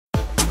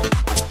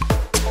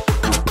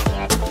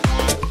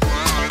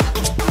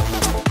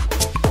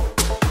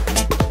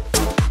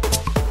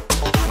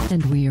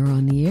And we are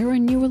on the air,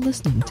 and you are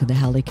listening to the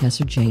Halli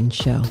Casser-Jayne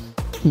Show.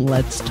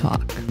 Let's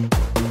talk.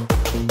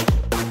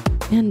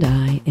 And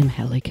I am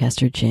Halli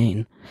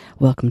Casser-Jayne.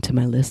 Welcome to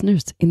my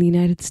listeners in the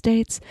United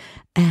States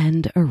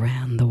and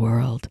around the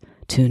world.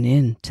 Tune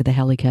in to the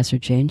Halli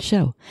Casser-Jayne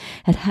Show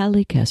at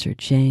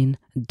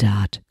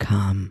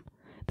hallicasserjayne.com.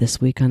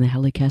 This week on the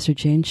Halli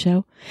Casser-Jayne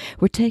Show,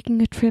 we're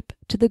taking a trip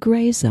to the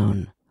gray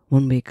zone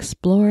when we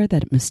explore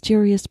that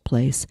mysterious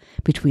place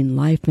between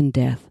life and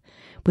death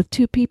with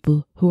two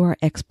people who are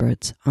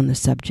experts on the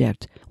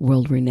subject.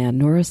 World-renowned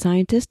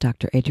neuroscientist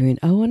Dr. Adrian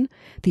Owen,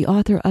 the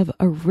author of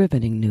a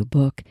riveting new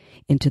book,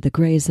 Into the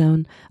Gray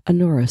Zone, a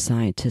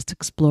neuroscientist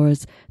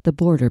explores the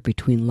border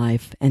between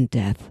life and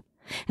death.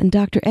 And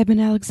Dr. Eban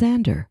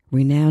Alexander,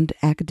 renowned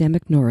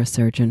academic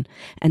neurosurgeon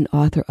and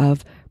author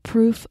of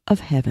Proof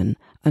of Heaven,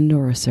 a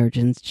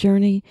neurosurgeon's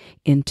journey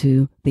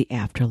into the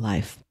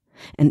afterlife.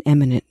 An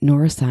eminent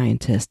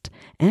neuroscientist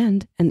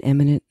and an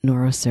eminent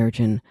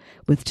neurosurgeon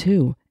with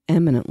two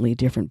eminently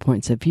different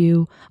points of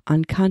view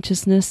on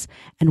consciousness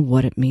and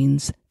what it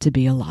means to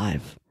be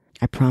alive.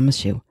 I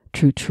promise you,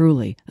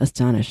 truly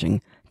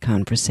astonishing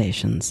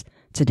conversations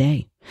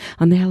today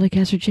on the Halli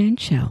Casser-Jayne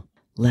Show.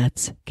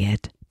 Let's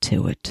get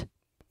to it.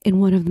 In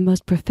one of the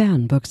most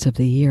profound books of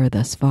the year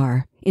thus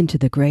far, Into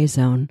the Gray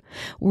Zone,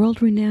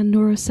 world-renowned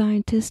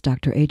neuroscientist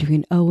Dr.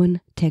 Adrian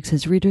Owen takes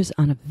his readers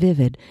on a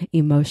vivid,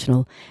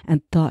 emotional,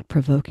 and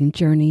thought-provoking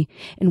journey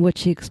in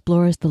which he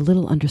explores the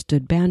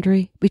little-understood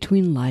boundary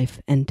between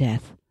life and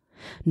death.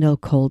 No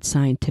cold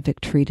scientific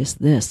treatise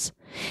this.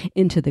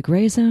 Into the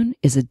Gray Zone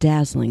is a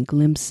dazzling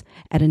glimpse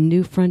at a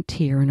new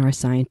frontier in our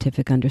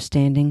scientific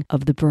understanding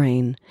of the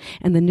brain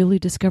and the newly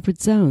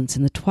discovered zones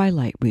in the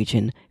twilight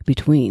region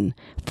between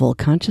full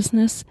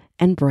consciousness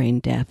and brain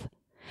death.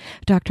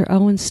 Dr.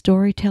 Owen's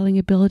storytelling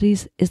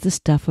abilities is the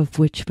stuff of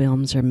which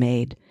films are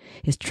made.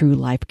 His true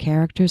life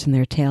characters and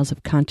their tales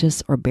of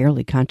conscious or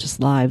barely conscious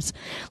lives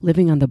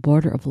living on the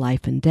border of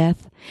life and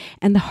death,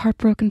 and the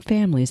heartbroken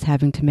families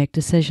having to make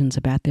decisions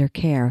about their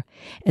care,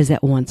 is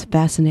at once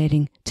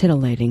fascinating,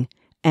 titillating,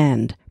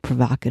 and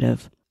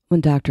provocative.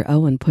 When Dr.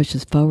 Owen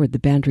pushes forward the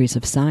boundaries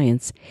of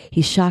science,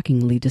 he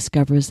shockingly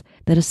discovers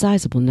that a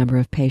sizable number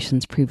of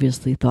patients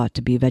previously thought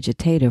to be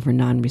vegetative or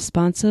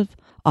non-responsive,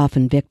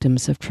 often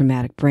victims of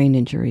traumatic brain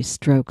injuries,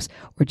 strokes,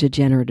 or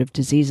degenerative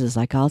diseases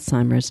like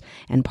Alzheimer's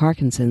and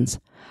Parkinson's,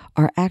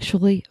 are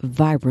actually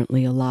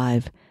vibrantly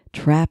alive,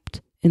 trapped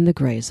in the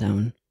gray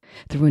zone.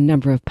 Through a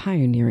number of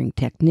pioneering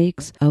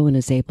techniques, Owen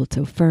is able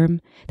to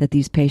affirm that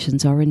these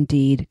patients are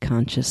indeed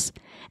conscious,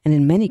 and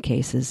in many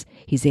cases,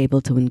 he's able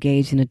to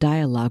engage in a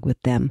dialogue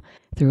with them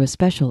through a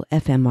special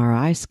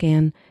fMRI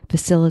scan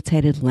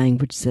facilitated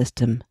language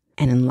system.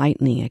 An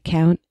enlightening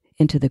account,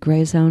 Into the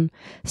Gray Zone,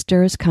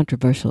 stirs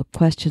controversial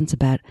questions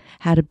about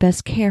how to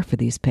best care for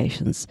these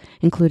patients,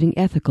 including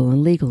ethical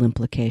and legal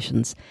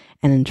implications,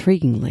 and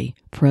intriguingly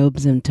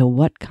probes into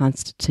what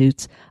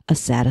constitutes a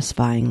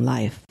satisfying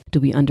life. Do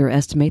we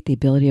underestimate the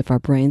ability of our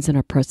brains and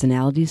our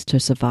personalities to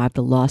survive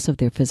the loss of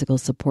their physical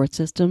support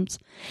systems?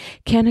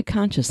 Can a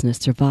consciousness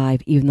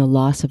survive even the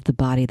loss of the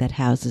body that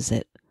houses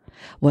it?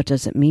 What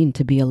does it mean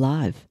to be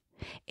alive?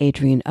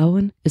 Adrian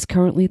Owen is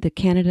currently the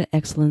Canada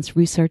Excellence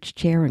Research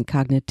Chair in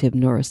Cognitive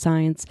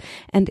Neuroscience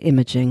and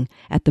Imaging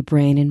at the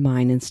Brain and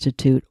Mind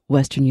Institute,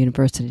 Western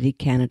University,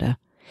 Canada.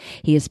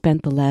 He has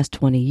spent the last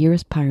 20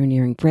 years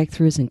pioneering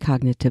breakthroughs in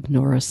cognitive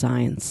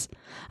neuroscience.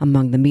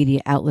 Among the media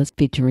outlets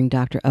featuring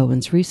Dr.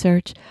 Owen's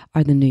research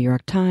are the New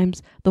York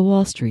Times, the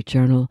Wall Street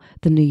Journal,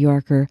 the New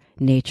Yorker,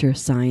 Nature,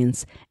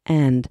 Science,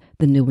 and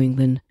the New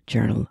England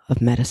Journal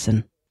of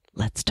Medicine.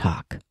 Let's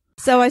talk.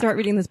 So I start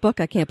reading this book.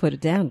 I can't put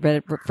it down. Read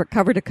it for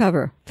cover to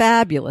cover.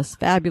 Fabulous,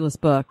 fabulous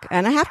book.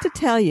 And I have to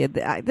tell you,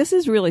 this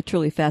is really,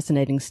 truly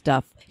fascinating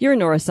stuff. You're a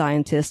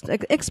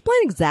neuroscientist. Explain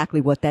exactly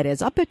what that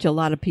is. I'll bet you a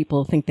lot of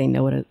people think they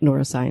know what a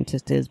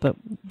neuroscientist is, but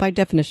by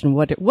definition,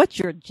 what's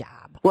your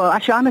job? Well,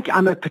 actually,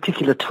 I'm a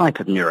particular type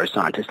of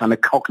neuroscientist. I'm a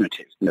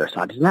cognitive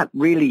neuroscientist. And that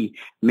really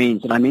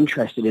means that I'm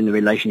interested in the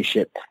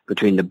relationship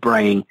between the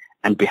brain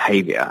and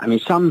behavior. I mean,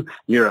 some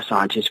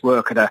neuroscientists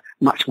work at a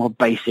much more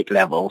basic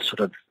level, sort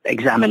of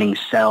examining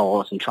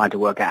cells and trying to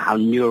work out how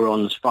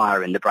neurons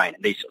fire in the brain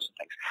and these sorts of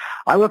things.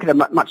 I work at a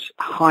much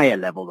higher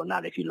level than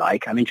that, if you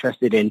like. I'm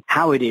interested in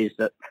how it is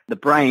that the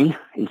brain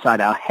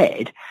inside our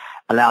head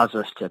allows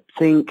us to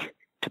think,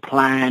 to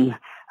plan,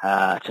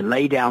 to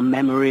lay down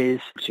memories,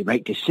 to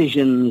make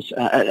decisions,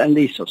 and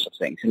these sorts of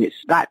things. And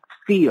it's that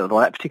field or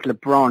that particular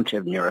branch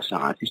of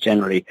neuroscience is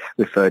generally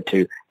referred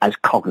to as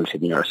cognitive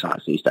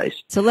neuroscience these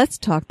days. So let's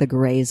talk the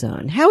gray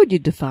zone. How would you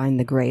define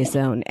the gray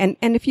zone? And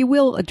if you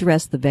will,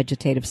 address the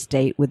vegetative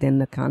state within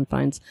the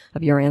confines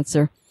of your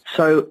answer.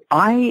 So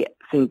I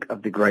think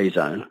of the gray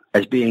zone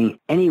as being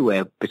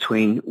anywhere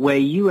between where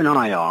you and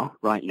I are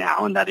right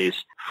now, and that is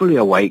fully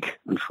awake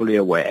and fully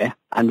aware,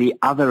 and the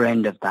other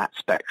end of that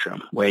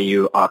spectrum where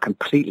you are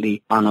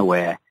completely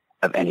unaware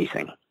of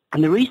anything.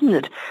 And the reason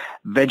that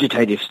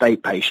vegetative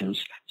state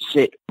patients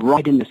sit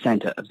right in the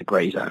center of the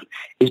gray zone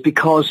is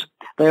because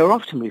they are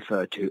often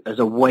referred to as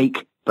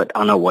awake but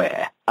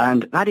unaware.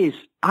 And that is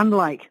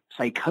unlike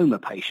say, coma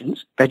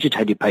patients,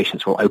 vegetative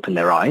patients will open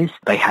their eyes.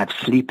 They have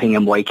sleeping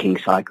and waking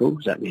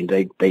cycles. That means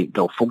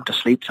they'll fall to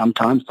sleep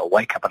sometimes. They'll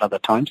wake up at other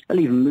times. They'll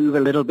even move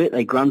a little bit.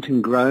 They grunt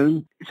and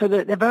groan. So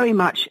they're very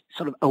much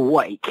sort of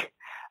awake.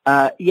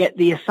 Yet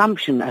the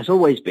assumption has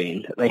always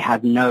been that they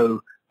have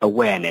no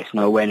awareness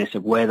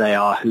of where they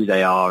are, who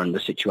they are, and the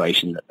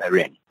situation that they're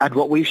in. And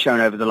what we've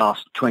shown over the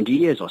last 20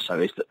 years or so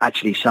is that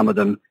actually some of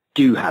them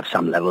do have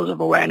some levels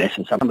of awareness,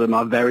 and some of them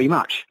are very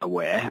much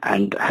aware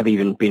and have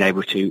even been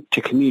able to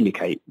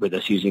communicate with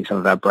us using some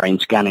of our brain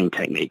scanning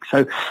techniques.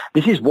 So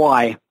this is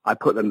why I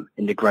put them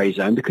in the grey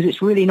zone, because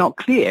it's really not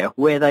clear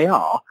where they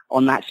are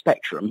on that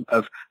spectrum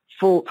of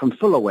from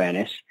full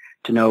awareness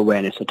to no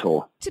awareness at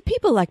all. To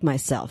people like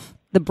myself,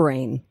 the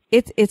brain,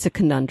 it's a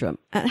conundrum.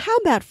 How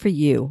about for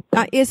you?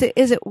 Is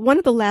it one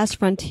of the last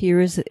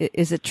frontiers?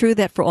 Is it true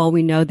that for all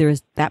we know, there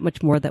is that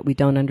much more that we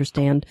don't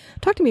understand?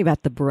 Talk to me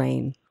about the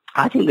brain.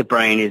 I think the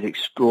brain is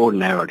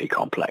extraordinarily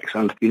complex.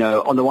 And,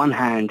 on the one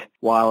hand,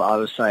 while I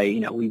would say,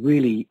 we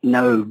really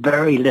know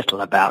very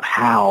little about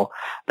how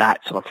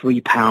that sort of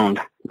 3-pound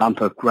lump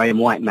of grey and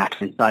white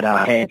matter inside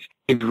our heads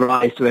gives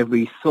rise to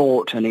every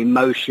thought and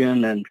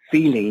emotion and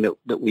feeling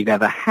that we've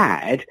ever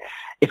had.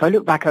 If I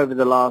look back over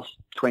the last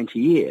 20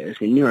 years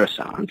in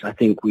neuroscience, I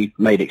think we've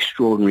made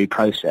extraordinary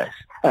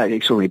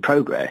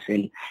progress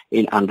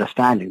in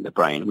understanding the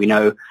brain. We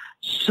know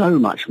so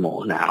much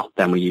more now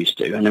than we used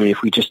to. And I mean,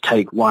 if we just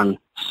take one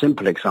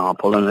simple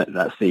example, and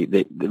that's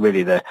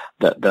really the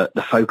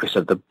focus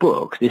of the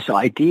book, this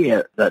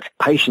idea that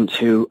patients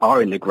who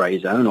are in the grey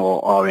zone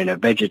or are in a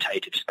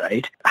vegetative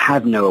state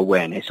have no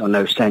awareness or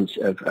no sense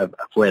of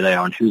where they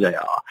are and who they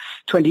are.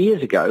 20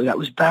 years ago, that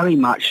was very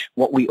much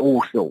what we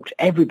all thought.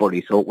 Everybody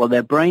thought, well,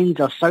 their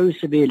brains are so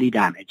severely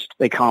damaged,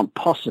 they can't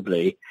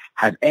possibly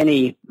have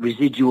any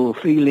residual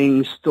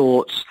feelings,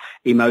 thoughts,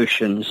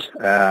 emotions,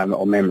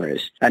 or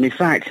memories. And in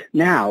fact,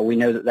 now we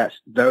know that that's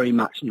very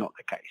much not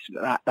the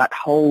case. That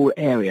whole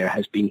area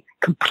has been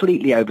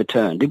completely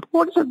overturned in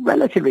what is a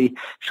relatively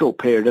short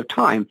period of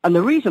time. And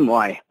the reason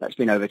why that's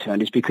been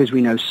overturned is because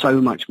we know so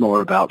much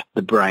more about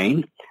the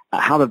brain,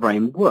 how the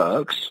brain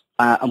works,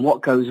 and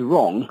what goes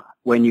wrong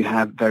when you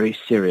have very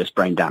serious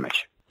brain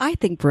damage. I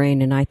think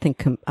brain and I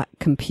think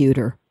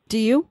computer. Do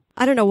you?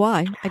 I don't know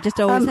why. I just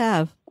always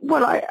have.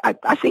 Well,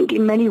 I think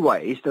in many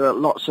ways there are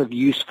lots of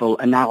useful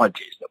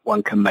analogies that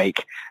one can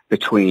make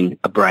between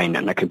a brain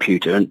and a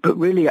computer. But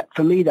really,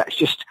 for me, that's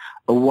just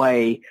a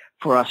way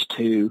for us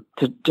to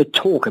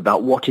talk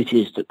about what it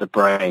is that the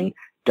brain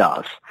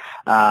does.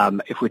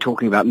 If we're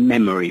talking about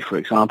memory, for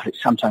example,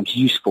 it's sometimes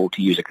useful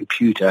to use a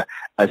computer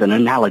as an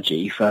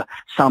analogy for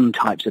some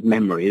types of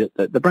memory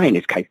that the brain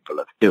is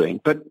capable of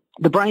doing. But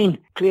the brain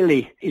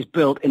clearly is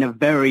built in a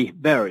very,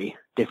 very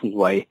different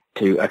way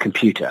to a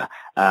computer.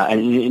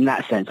 And in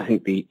that sense, I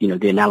think the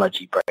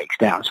analogy breaks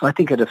down. So I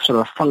think at a sort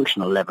of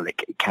functional level,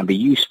 it can be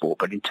useful.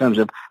 But in terms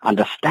of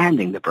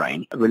understanding the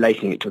brain,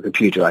 relating it to a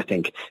computer, I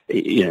think,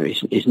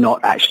 is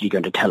not actually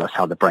going to tell us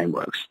how the brain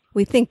works.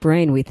 We think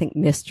brain, we think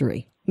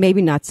mystery.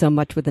 Maybe not so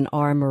much with an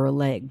arm or a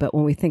leg, but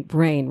when we think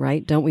brain,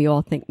 right, don't we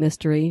all think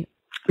mystery?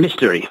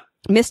 Mystery.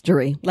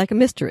 Mystery, like a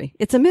mystery.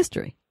 It's a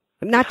mystery.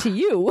 Not to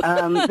you.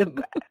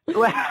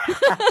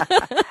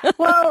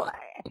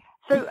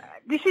 So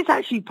this is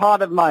actually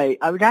part of my,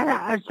 I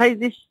would say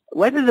this,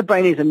 whether the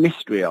brain is a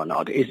mystery or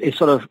not is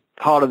sort of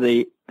part of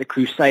the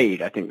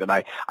crusade, I think,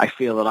 that I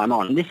feel that I'm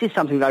on. And this is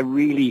something that I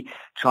really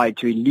tried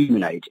to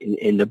illuminate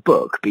in the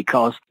book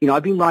because,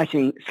 I've been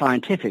writing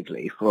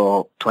scientifically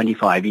for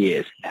 25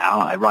 years now.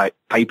 I write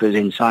papers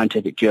in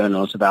scientific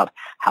journals about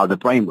how the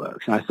brain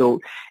works. And I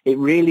thought it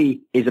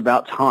really is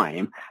about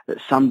time that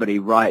somebody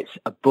writes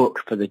a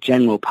book for the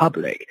general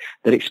public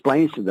that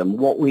explains to them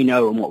what we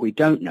know and what we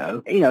don't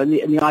know. And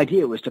the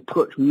idea was to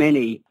put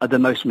many of the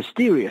most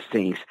mysterious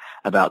things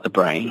about the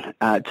brain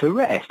to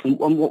rest. And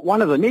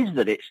one of them is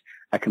that it's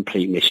a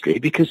complete mystery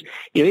because,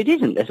 it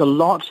isn't. There's a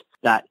lot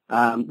that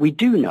we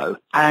do know.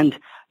 And,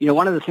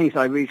 one of the things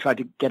that I really tried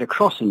to get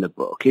across in the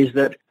book is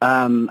that,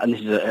 and this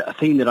is a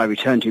theme that I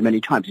return to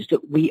many times, is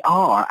that we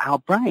are our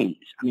brains.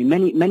 I mean,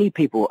 many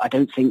people, I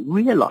don't think,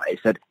 realize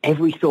that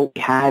every thought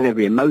we have,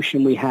 every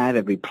emotion we have,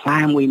 every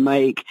plan we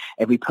make,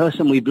 every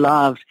person we've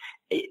loved,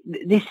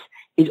 this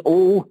is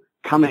all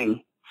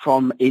coming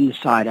from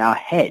inside our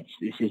heads.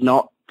 This is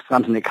not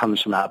something that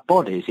comes from our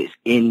bodies. It's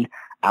in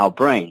our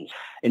brains.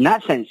 In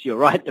that sense, you're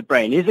right, the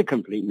brain is a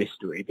complete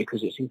mystery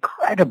because it's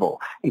incredible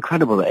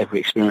that every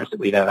experience that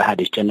we've ever had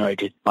is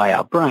generated by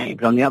our brain.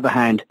 But on the other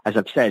hand, as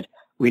I've said,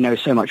 we know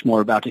so much more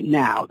about it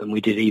now than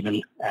we did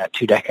even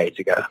 2 decades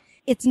ago.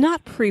 It's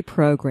not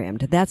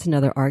pre-programmed. That's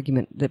another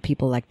argument that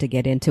people like to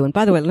get into. And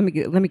by the way, let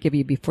me give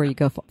you, before you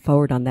go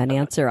forward on that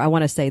answer, I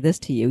want to say this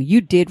to you.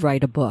 You did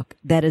write a book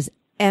that is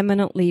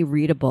eminently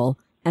readable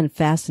and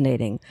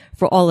fascinating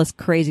for all us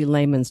crazy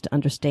laymen to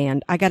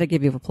understand. I got to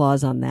give you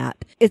applause on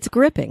that. It's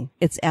gripping.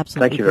 It's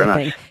absolutely gripping. Thank you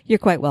very much. You're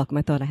quite welcome.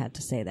 I thought I had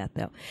to say that,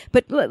 though.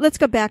 But let's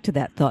go back to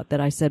that thought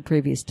that I said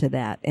previous to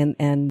that.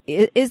 And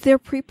is there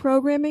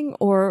pre-programming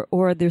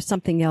or there's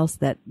something else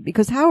that,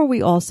 because how are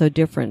we all so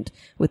different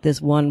with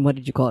this one, what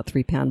did you call it,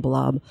 3-pound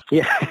blob?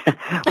 Yeah.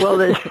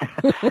 Well,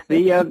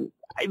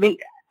 I mean,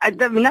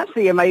 that's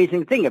the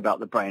amazing thing about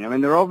the brain. I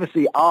mean, there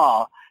obviously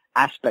are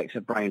aspects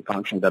of brain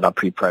function that are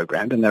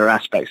pre-programmed, and there are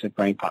aspects of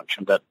brain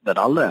function that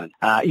are learned.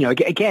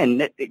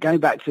 Again, going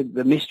back to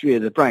the mystery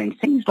of the brain,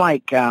 things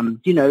like,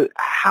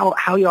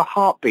 how your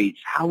heart beats,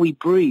 how we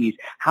breathe,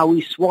 how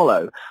we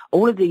swallow,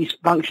 all of these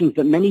functions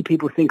that many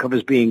people think of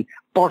as being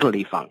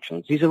bodily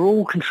functions, these are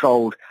all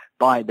controlled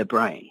by the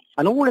brain.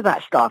 And all of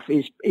that stuff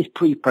is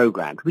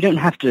pre-programmed. We don't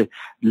have to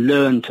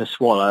learn to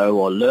swallow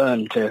or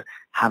learn to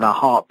have a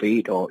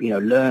heartbeat or,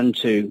 learn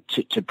to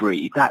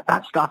breathe.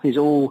 That stuff it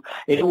all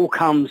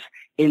comes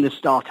in the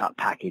startup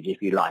package,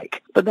 if you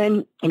like. But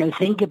then,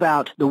 think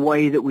about the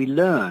way that we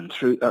learn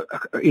through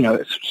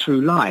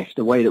life,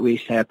 the way that we,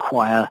 say,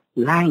 acquire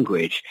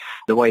language,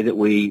 the way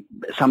that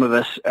some of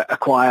us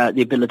acquire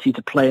the ability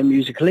to play a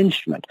musical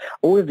instrument.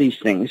 All of these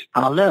things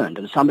are learned.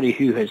 And somebody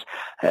who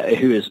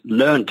has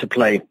learned to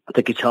play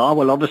the guitar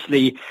will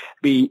obviously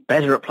be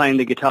better at playing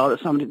the guitar than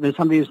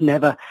somebody who's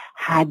never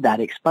had that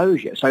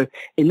exposure. So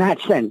in that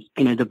sense,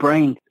 the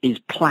brain is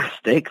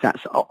plastic.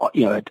 That's,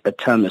 a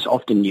term that's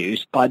often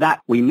used. By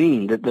that, we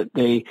mean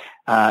that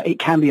it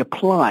can be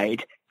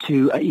applied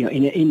to,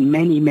 in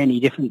many, many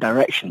different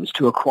directions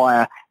to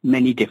acquire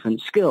many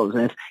different skills.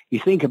 And if you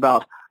think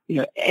about,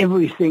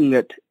 every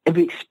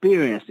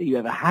experience that you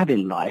ever have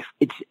in life,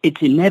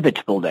 it's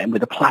inevitable then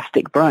with a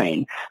plastic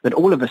brain that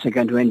all of us are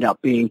going to end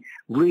up being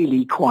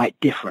really quite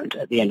different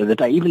at the end of the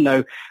day, even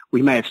though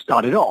we may have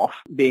started off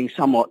being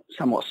somewhat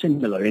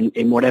similar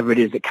in whatever it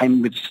is that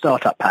came with the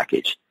startup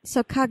package.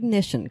 So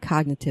cognition,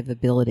 cognitive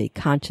ability,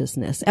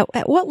 consciousness,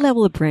 at what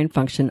level of brain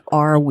function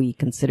are we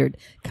considered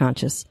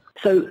conscious?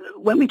 So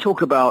when we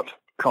talk about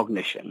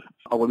cognition,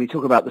 or when we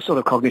talk about the sort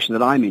of cognition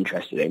that I'm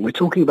interested in, we're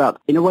talking about,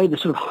 in a way, the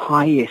sort of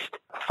highest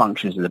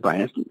functions of the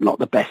brain. It's not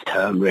the best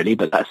term, really,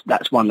 but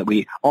that's one that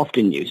we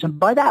often use. And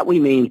by that, we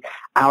mean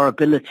our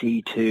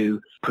ability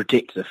to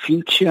predict the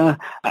future.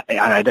 And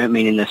I don't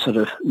mean in a sort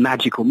of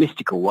magical,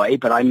 mystical way,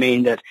 but I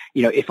mean that,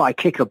 if I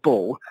kick a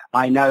ball,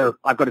 I know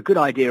I've got a good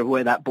idea of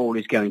where that ball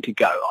is going to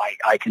go.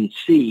 I can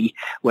see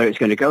where it's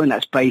going to go, and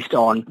that's based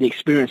on the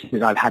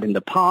experiences I've had in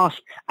the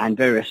past and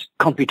various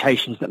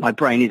computations that my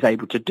brain is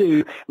able to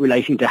do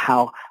relating to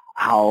how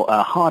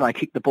hard I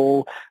kick the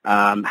ball,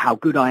 how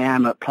good I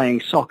am at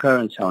playing soccer,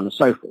 and so on and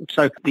so forth.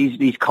 So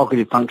these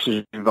cognitive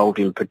functions are involved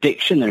in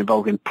prediction, they're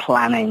involved in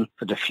planning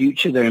for the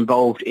future, they're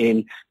involved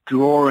in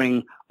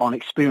drawing on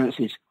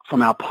experiences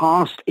from our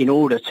past in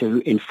order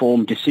to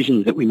inform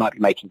decisions that we might be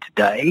making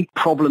today.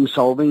 Problem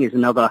solving is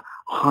another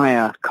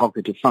higher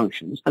cognitive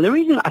functions. And the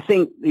reason I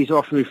think these are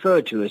often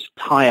referred to as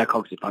higher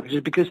cognitive functions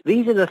is because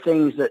these are the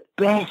things that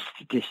best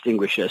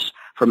distinguish us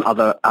from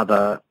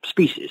other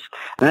species.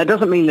 And that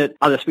doesn't mean that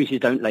other species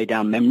don't lay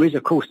down memories.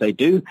 Of course they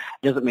do.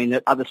 It doesn't mean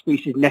that other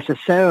species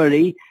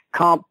necessarily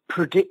can't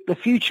predict the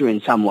future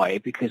in some way,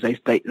 because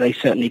they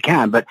certainly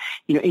can. But,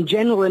 in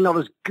general, they're not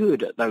as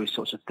good at those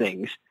sorts of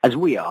things as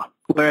we are.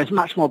 Whereas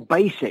much more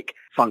basic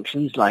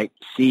functions like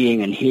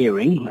seeing and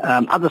hearing,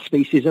 other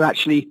species are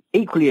actually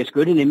equally as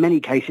good, and in many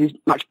cases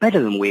much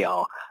better than we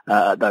are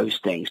at those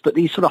things. But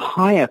these sort of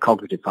higher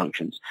cognitive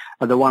functions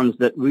are the ones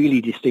that really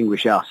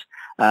distinguish us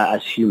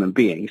as human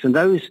beings. And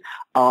those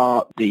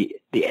are the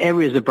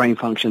areas of brain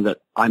function that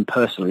I'm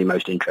personally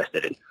most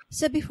interested in.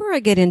 So before I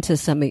get into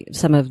some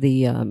of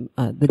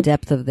the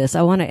depth of this,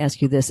 I want to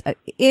ask you this: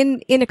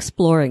 in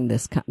exploring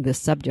this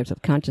subject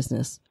of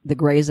consciousness, the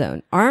gray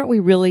zone, aren't we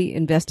really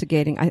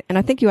investigating? And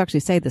I think you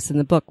actually say this in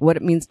the book, what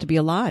it means to be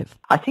alive.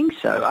 I think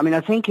so. I mean,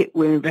 I think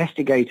we're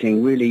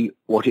investigating really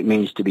what it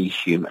means to be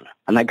human,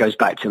 and that goes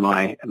back to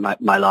my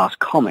last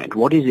comment.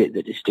 What is it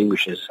that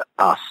distinguishes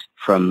us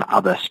from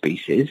other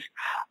species?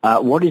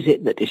 What is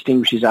it that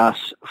distinguishes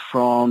us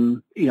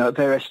from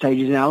various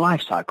stages in our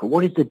life cycle?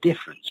 What is the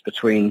difference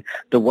between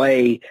the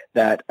way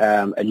that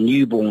a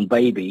newborn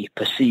baby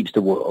perceives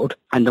the world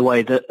and the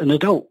way that an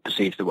adult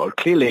perceives the world?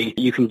 Clearly,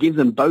 you can give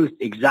them both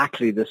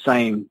exactly the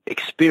same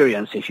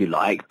experience, if you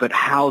like, but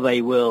how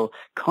they will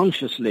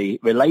consciously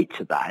relate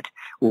to that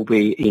will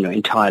be,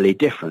 entirely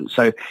different.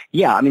 So,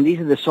 yeah, I mean, these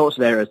are the sorts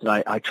of areas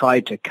that I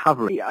tried to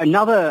cover.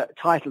 Another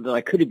title that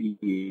I could have used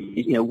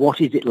is,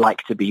 what is it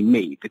like to be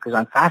me? Because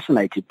I'm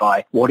fascinated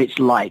by what it's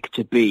like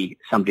to be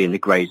somebody in the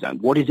grey zone.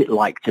 What is it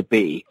like to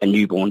be a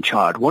newborn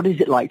child? What is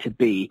it like to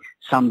be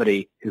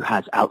somebody who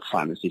has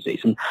Alzheimer's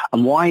disease?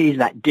 And why is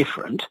that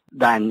different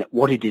than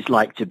what it is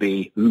like to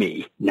be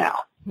me now?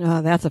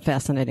 Oh, that's a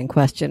fascinating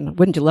question.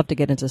 Wouldn't you love to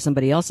get into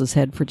somebody else's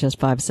head for just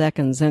 5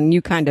 seconds? And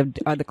you kind of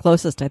are the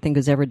closest, I think,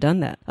 who's ever done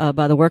that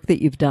by the work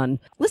that you've done.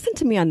 Listen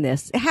to me on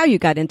this. How you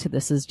got into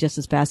this is just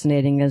as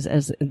fascinating as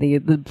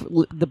the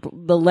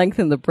length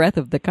and the breadth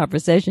of the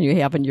conversation you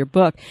have in your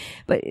book.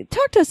 But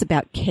talk to us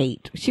about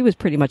Kate. She was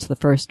pretty much the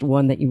first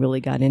one that you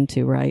really got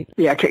into, right?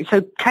 Yeah,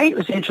 so Kate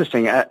was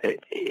interesting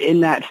in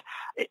that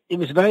it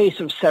was a very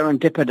sort of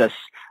serendipitous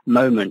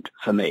moment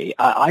for me.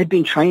 I'd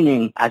been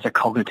training as a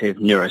cognitive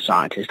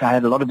neuroscientist. I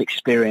had a lot of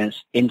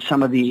experience in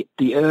some of the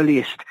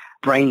earliest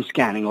brain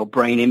scanning or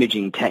brain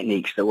imaging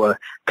techniques that were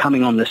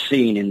coming on the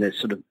scene in the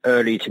sort of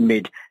early to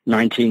mid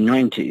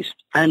 1990s.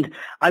 And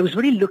I was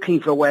really looking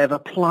for a way of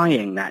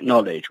applying that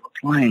knowledge,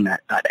 applying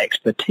that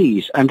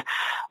expertise. And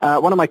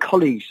one of my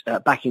colleagues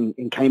back in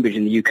Cambridge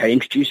in the UK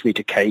introduced me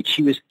to Kate.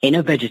 She was in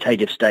a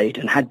vegetative state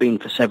and had been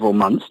for several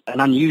months. An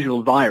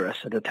unusual virus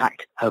had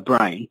attacked her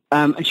brain.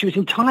 And she was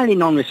entirely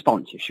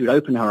non-responsive. She would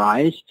open her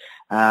eyes.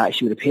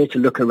 She would appear to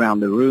look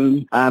around the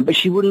room, but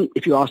she wouldn't,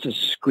 if you asked her to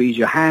squeeze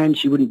your hand,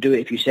 she wouldn't do it.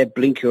 If you said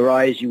blink your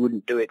eyes, you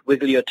wouldn't do it.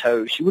 Wiggle your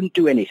toes, she wouldn't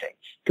do anything.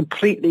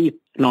 Completely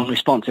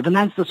non-responsive. And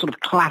that's the sort of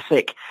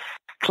classic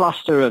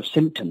cluster of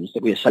symptoms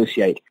that we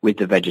associate with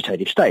the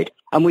vegetative state.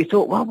 And we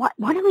thought, well,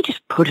 why don't we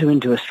just put her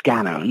into a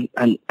scanner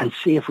and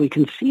see if we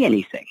can see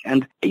anything?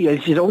 And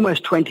this is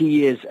almost 20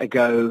 years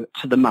ago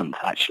to the month,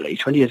 actually,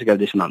 20 years ago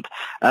this month.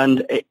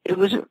 And it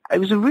was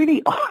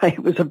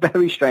a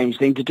very strange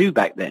thing to do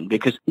back then,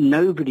 because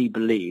nobody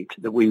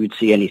believed that we would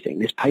see anything.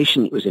 This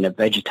patient was in a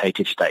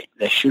vegetative state.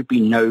 There should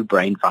be no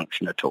brain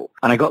function at all.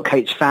 And I got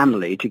Kate's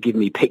family to give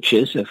me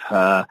pictures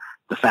of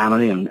the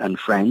family and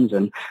friends,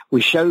 and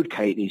we showed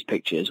Kate these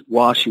pictures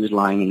while she was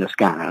lying in the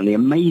scanner. And the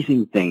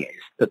amazing thing is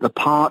that the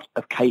part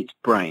of Kate's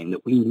brain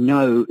that we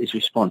know is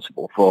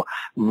responsible for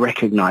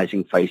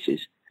recognizing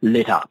faces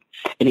lit up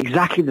in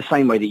exactly the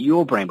same way that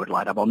your brain would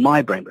light up or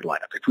my brain would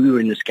light up if we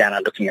were in the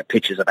scanner looking at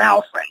pictures of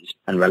our friends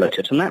and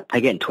relatives. And that,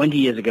 again, 20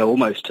 years ago,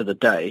 almost to the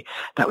day,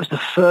 that was the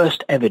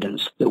first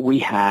evidence that we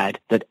had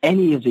that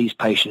any of these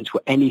patients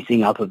were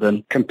anything other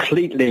than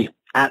completely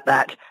at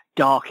that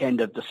dark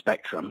end of the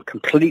spectrum,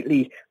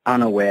 completely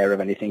unaware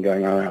of anything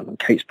going on around them.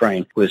 Kate's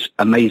brain was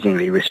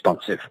amazingly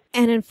responsive.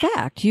 And in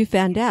fact, you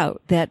found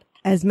out that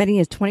as many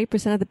as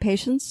 20% of the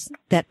patients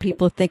that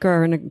people think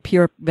are in a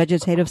pure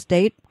vegetative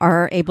state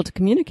are able to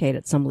communicate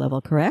at some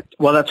level, correct?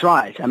 Well, that's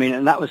right. I mean,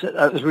 and that was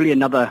really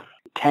another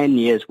 10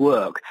 years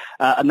work.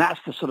 And that's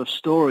the sort of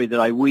story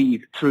that I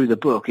weave through the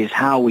book, is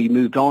how we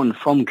moved on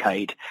from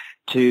Kate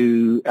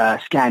to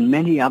scan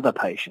many other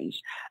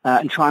patients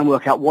and try and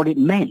work out what it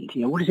meant.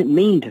 What does it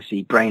mean to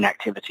see brain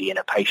activity in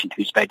a patient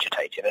who's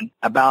vegetative? And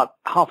about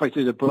halfway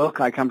through the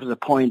book, I come to the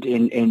point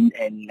in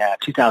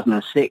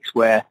 2006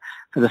 where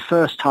for the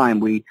first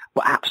time we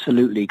were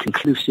absolutely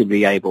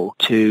conclusively able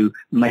to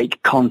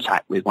make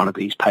contact with one of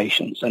these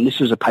patients. And this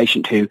was a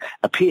patient who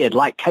appeared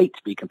like Kate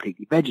to be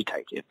completely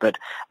vegetative, but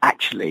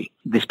actually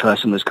this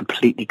person was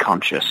completely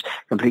conscious,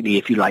 completely,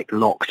 if you like,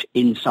 locked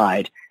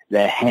inside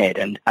their head.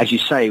 And as you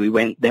say, we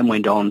went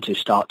on to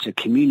start to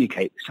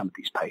communicate with some of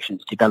these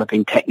patients,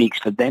 developing techniques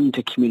for them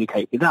to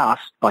communicate with us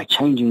by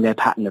changing their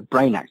pattern of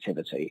brain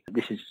activity.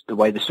 This is the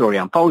way the story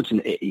unfolds.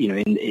 In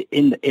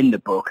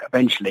the book,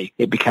 eventually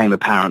it became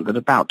apparent that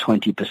about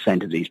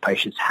 20% of these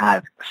patients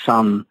have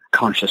some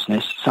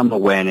consciousness, some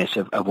awareness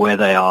of where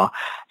they are.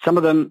 Some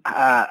of them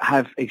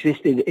have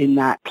existed in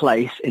that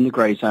place in the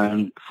grey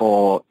zone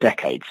for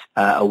decades,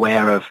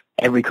 aware of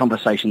every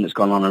conversation that's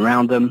gone on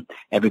around them,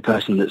 every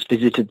person that's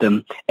visited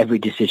them, every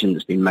decision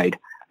that's been made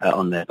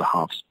on their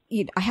behalf.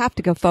 I have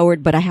to go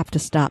forward, but I have to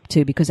stop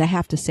too, because I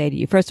have to say to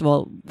you, first of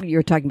all,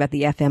 you're talking about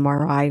the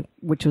fMRI,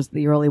 which was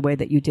the early way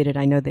that you did it.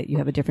 I know that you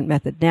have a different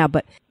method now,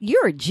 but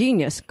you're a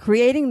genius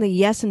creating the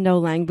yes and no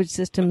language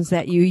systems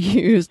that you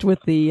used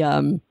with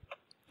the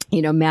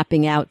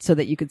mapping out so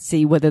that you could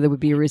see whether there would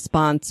be a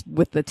response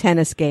with the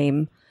tennis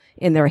game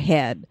in their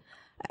head.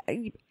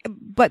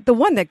 But the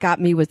one that got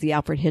me was the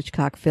Alfred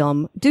Hitchcock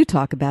film. Do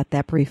talk about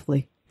that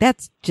briefly.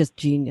 That's just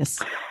genius.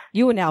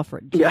 You and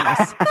Alfred.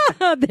 Genius.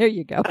 Yeah. There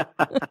you go.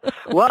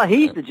 Well,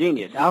 he's the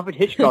genius. Alfred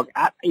Hitchcock,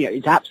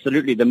 is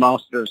absolutely the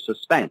master of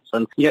suspense.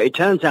 And, it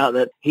turns out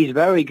that he's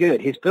very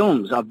good. His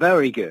films are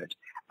very good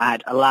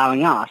at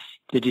allowing us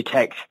to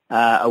detect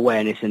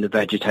awareness in the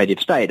vegetative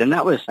state. And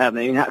that was,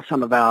 that's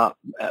some of our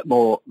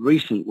more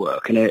recent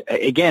work. And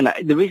again,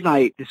 the reason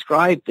I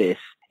described this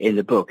in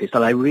the book is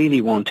that I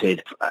really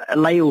wanted a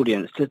lay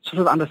audience to sort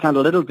of understand a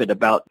little bit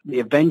about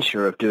the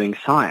adventure of doing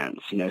science.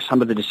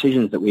 Some of the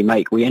decisions that we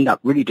make, we end up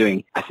really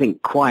doing, I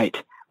think,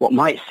 quite what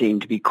might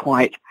seem to be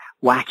quite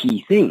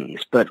wacky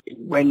things, but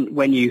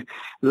when you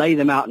lay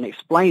them out and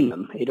explain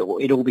them, it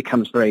all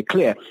becomes very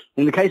clear.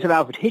 In the case of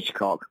Alfred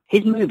Hitchcock,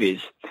 his movies,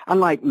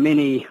 unlike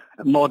many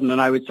modern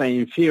and I would say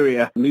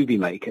inferior movie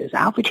makers,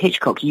 Alfred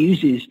Hitchcock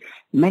uses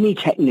many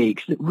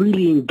techniques that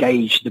really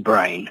engage the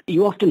brain.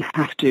 You often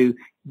have to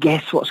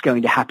guess what's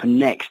going to happen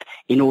next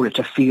in order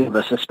to feel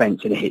the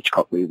suspense in a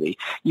Hitchcock movie.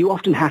 You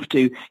often have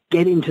to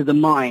get into the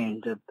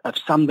mind of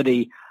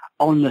somebody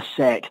on the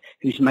set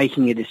who's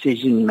making a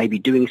decision, maybe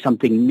doing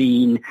something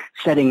mean,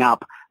 setting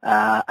up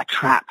a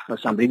trap for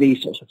somebody,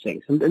 these sorts of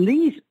things. And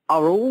these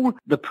are all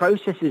the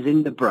processes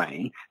in the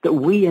brain that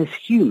we as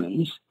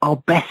humans are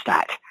best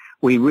at.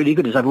 We're really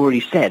good, as I've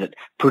already said, at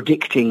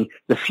predicting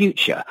the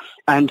future.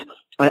 And,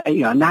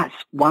 and that's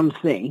one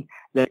thing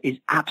that is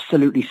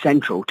absolutely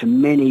central to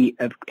many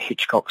of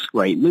Hitchcock's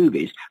great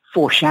movies.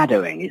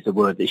 Foreshadowing is the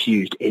word that's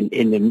used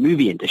in the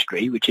movie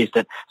industry, which is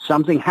that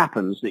something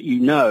happens that you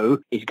know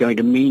is going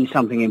to mean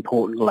something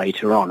important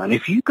later on. And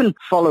if you can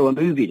follow a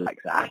movie like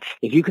that,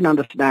 if you can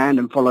understand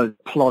and follow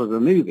the plot of a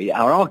movie,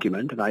 our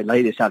argument, and I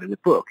lay this out in the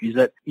book, is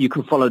that you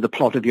can follow the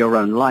plot of your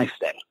own life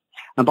then.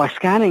 And by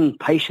scanning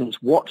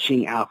patients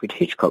watching Alfred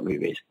Hitchcock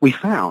movies, we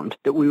found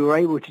that we were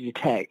able to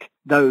detect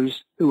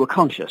those who were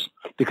conscious,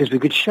 because we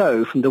could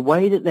show from the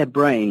way that their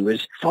brain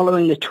was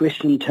following the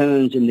twists and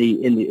turns in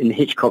the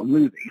Hitchcock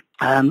movie,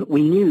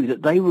 we knew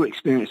that they were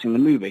experiencing the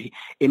movie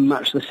in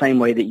much the same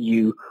way that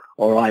you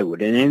or I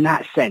would. And in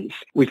that sense,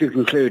 we could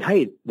conclude,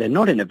 hey, they're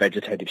not in a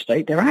vegetative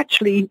state. They're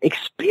actually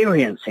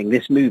experiencing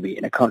this movie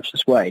in a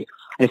conscious way.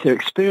 And if they're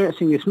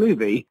experiencing this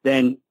movie,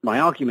 then my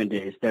argument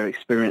is they're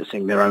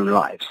experiencing their own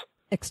lives.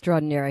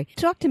 Extraordinary.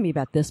 Talk to me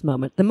about this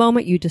moment, the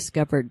moment you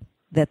discovered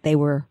that they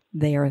were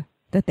there,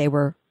 that they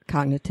were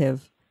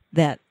cognitive,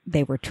 that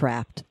they were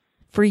trapped.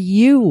 For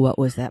you, what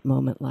was that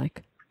moment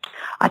like?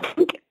 I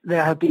think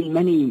there have been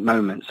many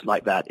moments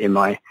like that in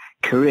my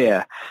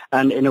career,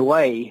 and in a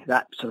way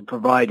that sort of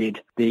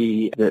provided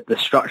the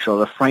structure or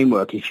the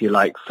framework, if you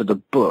like, for the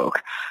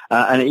book.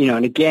 And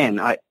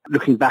again,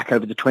 looking back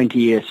over the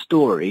 20-year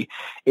story,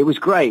 it was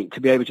great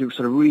to be able to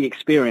sort of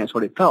re-experience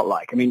what it felt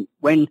like. I mean,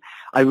 when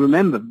I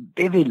remember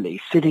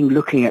vividly sitting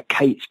looking at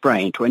Kate's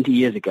brain 20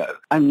 years ago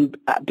and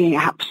being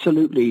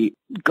absolutely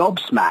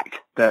gobsmacked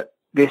that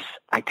this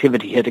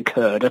activity had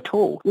occurred at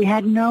all. We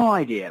had no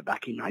idea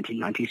back in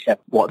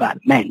 1997 what that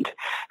meant,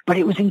 but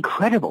it was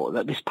incredible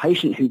that this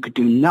patient who could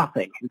do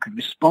nothing, who could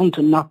respond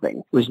to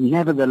nothing, was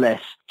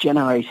nevertheless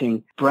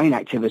generating brain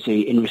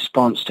activity in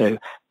response to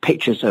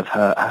pictures of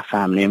her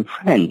family and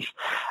friends.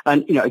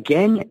 And,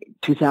 again,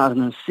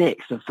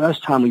 2006, the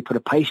first time we put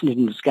a patient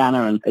in the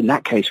scanner, and in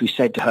that case we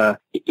said to her,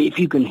 if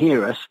you can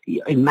hear us,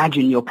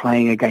 imagine you're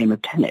playing a game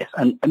of tennis.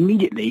 And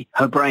immediately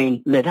her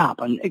brain lit up.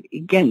 And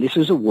again, this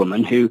was a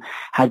woman who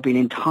had been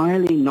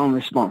entirely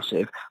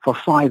non-responsive for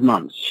 5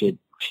 months. She'd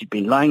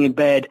been lying in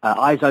bed,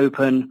 eyes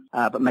open,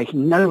 but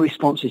making no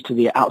responses to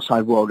the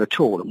outside world at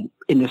all. And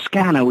in the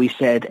scanner, we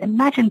said,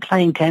 imagine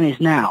playing tennis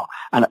now.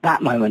 And at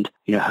that moment,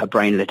 her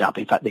brain lit up.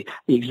 In fact, the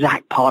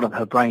exact part of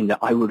her brain that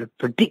I would have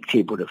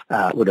predicted would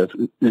have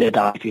lit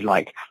up, if you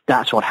like.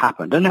 That's what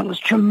happened. And that was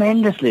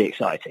tremendously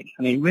exciting.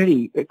 I mean,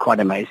 really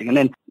quite amazing. And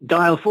then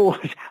dial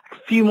forward a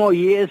few more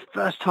years,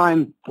 first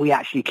time we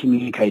actually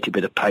communicated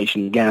with a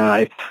patient. Again,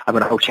 I've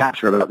got a whole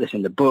chapter about this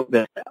in the book,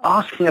 that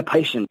asking a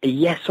patient a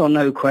yes or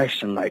no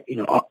question, like,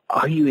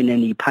 are you in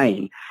any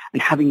pain?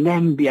 And having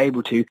them be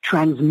able to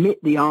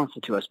transmit the answer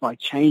to us by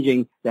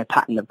changing their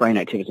pattern of brain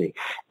activity.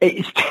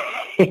 It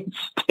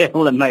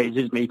still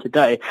amazes me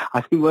today.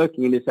 I've been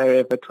working in this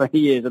area for 20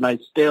 years and I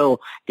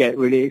still get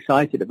really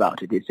excited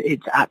about it.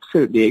 It's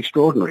absolutely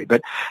extraordinary.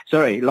 But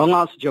sorry, long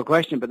answer to your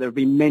question, but there have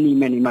been many,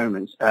 many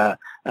moments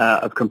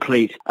of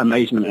complete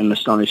amazement and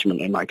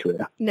astonishment in my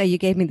career. No, you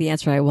gave me the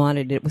answer I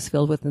wanted. It was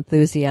filled with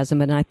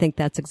enthusiasm, and I think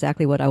that's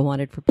exactly what I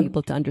wanted for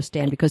people to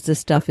understand, because this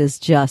stuff is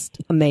just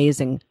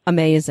amazing.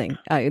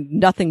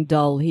 Nothing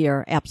dull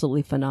here.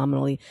 Absolutely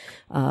phenomenally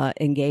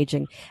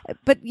engaging.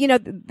 But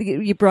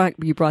you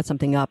brought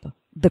something up.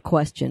 The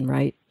question,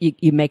 right?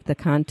 You make the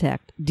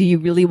contact. Do you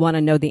really want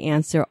to know the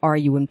answer? Are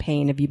you in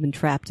pain? Have you been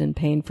trapped in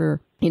pain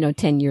for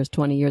 10 years,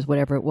 20 years,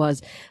 whatever it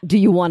was? Do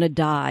you want to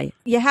die?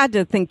 You had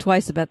to think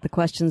twice about the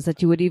questions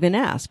that you would even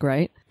ask,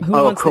 right?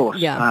 Of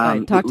course.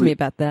 Right. Talk to me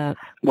about that.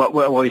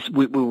 Well,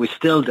 we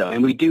still do,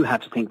 and we do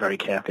have to think very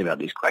carefully about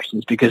these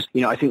questions, because,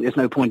 I think there's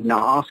no point in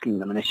not asking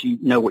them unless you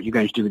know what you're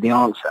going to do with the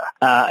answer.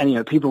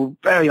 And people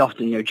very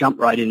often, jump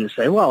right in and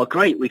say, well,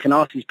 great, we can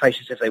ask these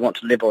patients if they want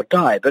to live or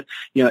die. But,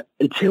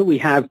 until we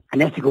have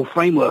an ethical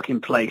framework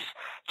in place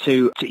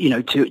to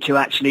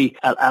actually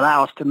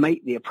allow us to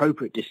make the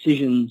appropriate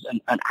decisions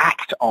and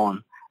act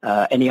on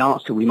any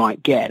answer we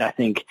might get, I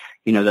think,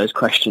 those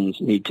questions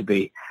need to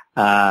be,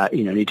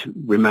 need to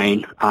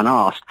remain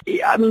unasked.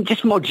 I mean,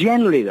 just more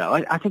generally, though,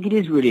 I think it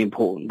is really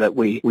important that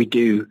we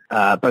do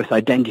both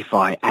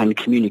identify and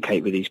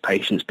communicate with these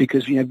patients,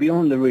 because,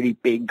 beyond the really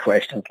big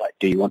questions like,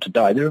 do you want to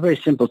die, there are very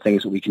simple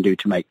things that we can do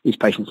to make these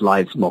patients'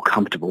 lives more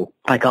comfortable,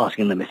 like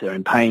asking them if they're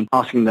in pain,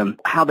 asking them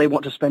how they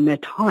want to spend their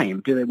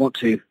time. Do they want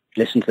to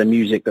listen to the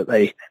music that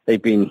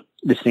they've been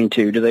listening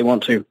to? Do they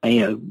want to,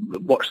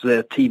 watch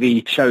the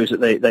TV shows that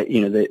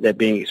they're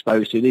being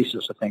exposed to? These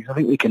sorts of things. I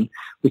think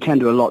we can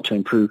do a lot to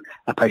improve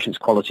a patient's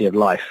quality of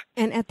life.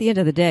 And at the end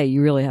of the day,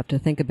 you really have to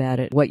think about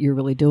it. What you're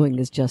really doing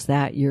is just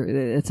that.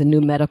 It's a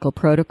new medical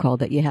protocol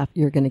that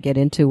you're going to get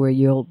into, where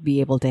you'll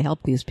be able to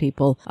help these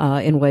people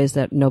in ways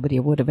that nobody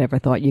would have ever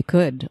thought you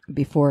could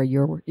before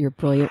your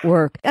brilliant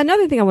work.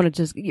 Another thing I want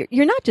to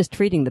you're not just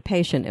treating the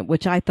patient,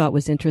 which I thought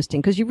was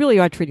interesting, because you really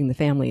are treating the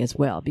family as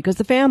well, because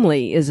the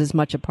family is as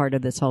much a part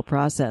of this whole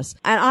process.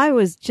 And I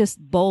was just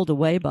bowled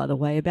away, by the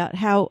way, about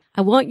how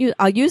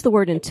I'll use the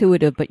word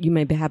intuitive, but you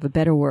may have a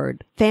better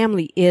word.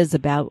 Family is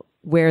about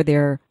where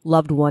their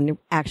loved one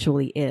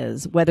actually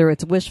is, whether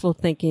it's wishful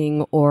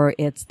thinking or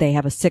it's they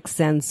have a sixth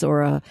sense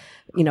or a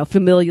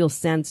familial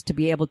sense to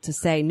be able to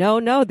say,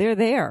 no, they're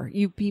there.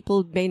 You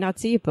people may not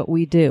see it, but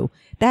we do.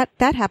 That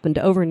happened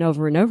over and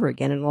over and over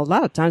again, and a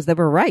lot of times they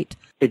were right.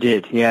 It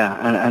did, yeah,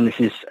 and this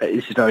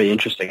is very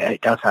interesting.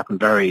 It does happen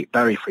very,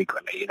 very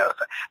frequently,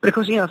 But of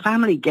course,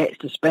 family gets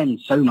to spend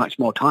so much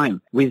more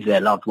time with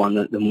their loved one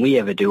than we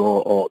ever do,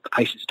 or the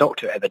patient's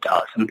doctor ever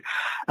does. And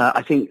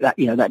I think that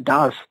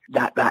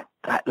that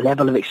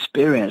level of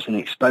experience and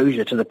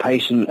exposure to the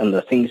patient and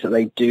the things that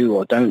they do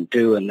or don't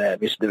do, and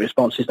the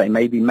responses they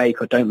maybe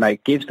make or don't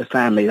make, gives the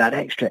family that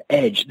extra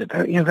edge. That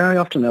very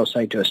often they'll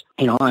say to us,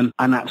 I'm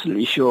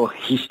absolutely sure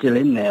he's still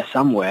in there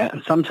somewhere.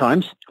 And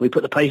sometimes we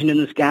put the patient in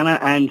the scanner,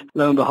 and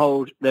lo and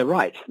behold, they're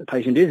right. The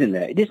patient is in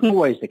there. It isn't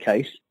always the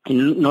case.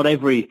 Not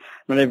every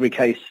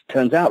case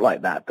turns out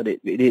like that, but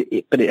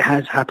it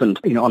has happened,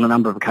 on a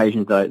number of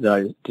occasions that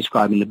I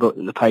describe in the book,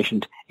 that the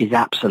patient is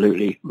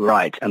absolutely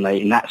right, and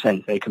in that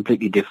sense, they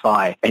completely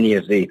defy any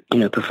of the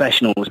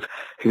professionals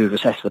who have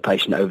assessed the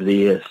patient over the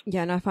years.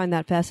 Yeah, and I find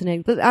that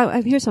fascinating. But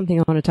here's something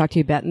I want to talk to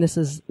you about, and this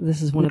is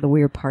one of the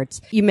weird parts.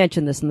 You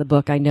mentioned this in the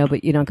book, I know,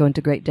 but you don't go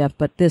into great depth.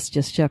 But this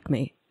just shook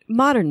me.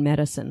 Modern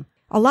medicine.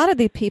 A lot of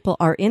the people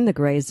are in the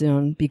gray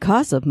zone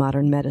because of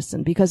modern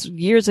medicine, because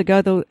years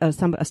ago,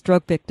 a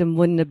stroke victim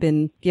wouldn't have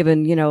been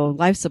given,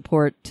 life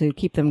support to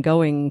keep them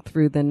going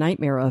through the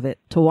nightmare of it,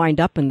 to wind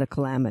up in the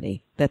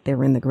calamity that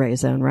they're in the gray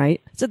zone,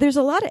 right? So there's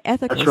a lot of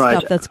ethical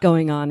stuff that's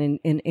going on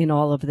in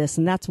all of this,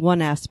 and that's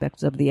one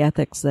aspect of the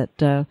ethics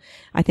that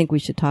I think we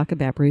should talk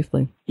about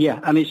briefly. Yeah,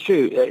 it's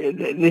true.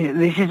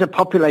 This is a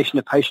population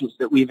of patients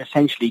that we've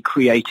essentially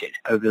created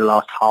over the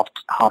last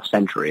half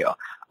century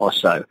or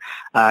so.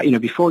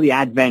 Before the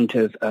advent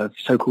of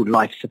so-called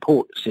life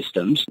support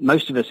systems,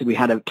 most of us, if we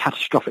had a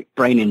catastrophic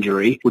brain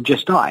injury, would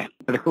just die.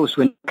 But of course,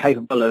 we're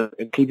capable of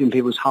keeping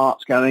people's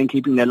hearts going,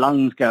 keeping their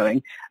lungs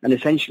going, and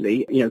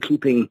essentially,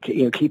 keeping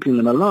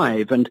them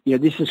alive. And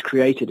this has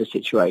created a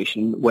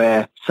situation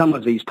where some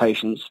of these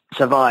patients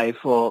survive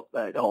or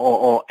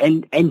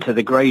enter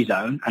the grey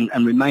zone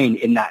and remain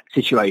in that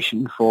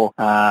situation for,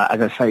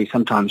 as I say,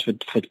 sometimes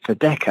for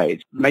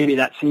decades. Maybe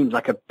that seems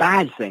like a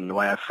bad thing the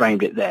way I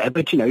framed it there,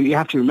 but you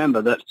have to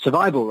remember that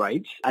survival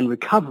rates and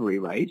recovery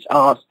rates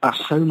are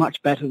so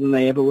much better than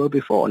they ever were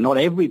before. Not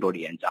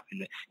everybody ends up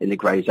in the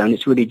grey zone.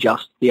 It's really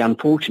just the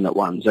unfortunate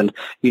ones. And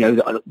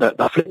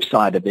the flip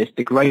side of this,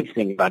 the great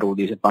thing about all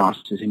these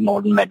advances in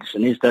modern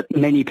medicine, is that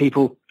many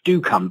people do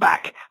come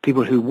back.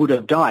 People who would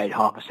have died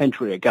half a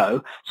century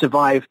ago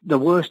survive the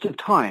worst of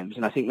times,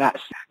 and I think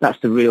that's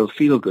the real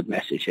feel-good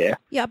message here.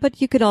 Yeah, but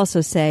you could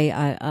also say,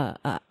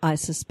 I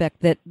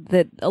suspect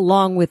that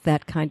along with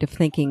that kind of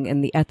thinking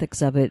and the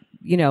ethics of it,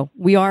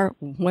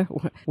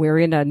 we're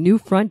in a new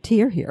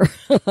frontier here.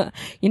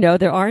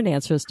 There aren't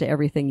answers to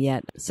everything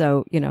yet,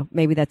 so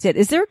maybe that's it.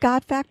 Is there a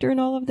God factor in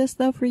all of this,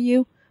 though, for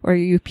you? Or are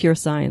you pure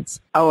science?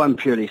 Oh, I'm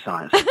purely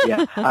science.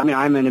 Yeah,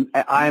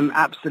 I'm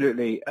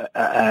absolutely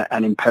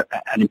an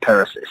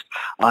empiricist.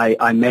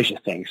 I measure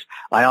things.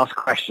 I ask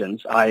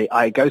questions.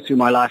 I go through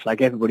my life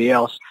like everybody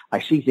else. I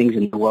see things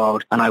in the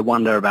world, and I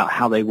wonder about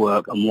how they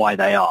work and why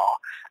they are.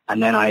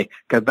 And then I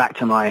go back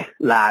to my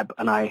lab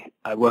and I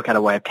work out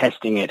a way of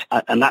testing it.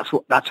 And that's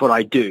what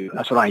I do.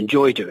 That's what I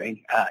enjoy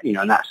doing.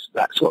 And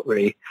that's what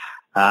really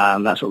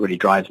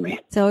drives me.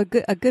 So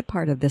a good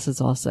part of this is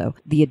also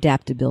the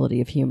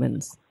adaptability of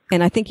humans.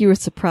 And I think you were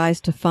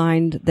surprised to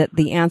find that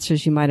the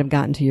answers you might have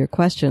gotten to your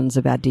questions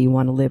about, do you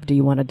want to live? Do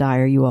you want to die?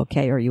 Are you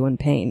okay? Are you in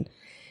pain?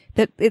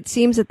 That it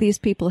seems that these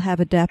people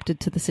have adapted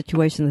to the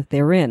situation that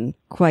they're in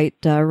quite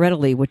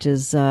readily, which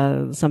is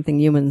something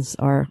humans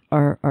are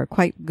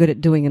quite good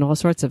at doing in all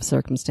sorts of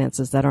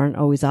circumstances that aren't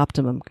always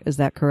optimum. Is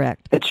that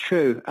correct? It's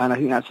true, and I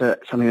think that's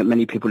something that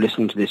many people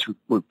listening to this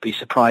would be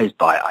surprised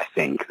by. I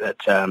think that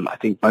I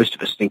think most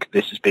of us think of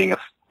this as being a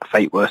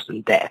fate worse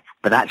than death,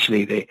 but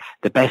actually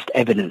the best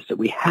evidence that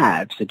we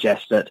have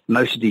suggests that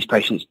most of these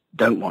patients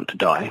don't want to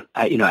die,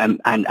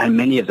 and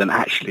many of them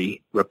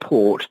actually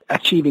report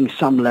achieving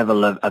some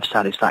level of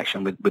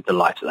satisfaction with the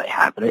life that they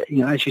have. But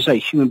as you say,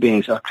 human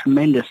beings are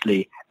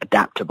tremendously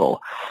adaptable,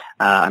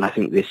 and I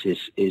think this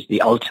is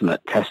the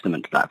ultimate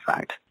testament to that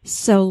fact.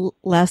 So,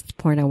 last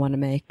point I want to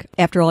make,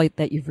 after all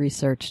that you've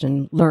researched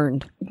and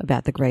learned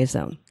about the gray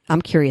zone,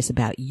 I'm curious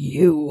about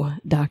you,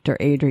 Dr.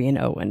 Adrian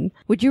Owen.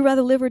 Would you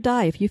rather live or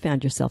die if you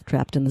found yourself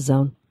trapped in the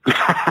zone?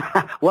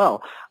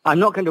 Well, I'm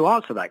not going to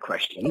answer that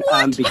question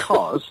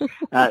because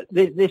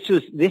this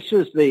was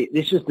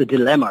the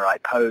dilemma I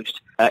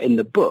posed in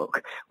the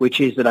book, which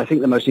is that I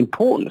think the most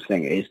important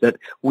thing is that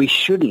we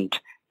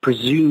shouldn't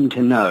presume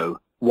to know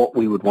what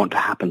we would want to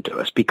happen to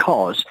us,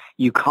 because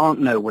you can't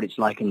know what it's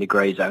like in the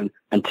gray zone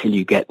until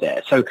you get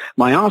there. So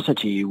my answer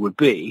to you would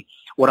be,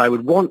 what I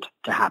would want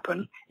to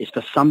happen is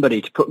for somebody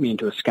to put me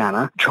into a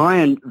scanner, try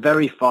and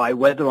verify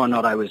whether or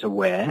not I was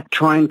aware,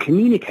 try and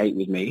communicate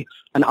with me,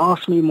 and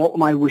ask me what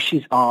my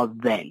wishes are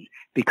then.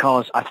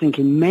 Because I think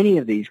in many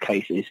of these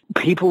cases,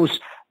 people's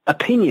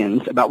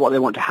opinions about what they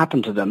want to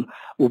happen to them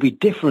will be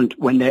different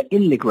when they're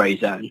in the gray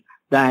zone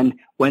than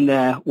when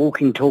they're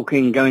walking,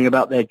 talking, going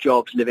about their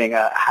jobs, living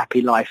a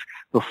happy life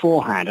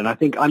beforehand. And I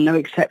think I'm no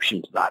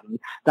exception to that. And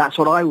that's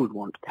what I would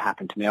want to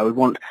happen to me. I would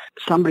want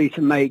somebody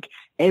to make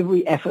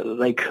every effort that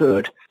they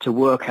could to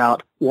work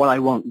out what I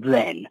want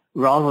then,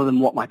 rather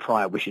than what my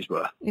prior wishes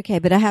were. Okay,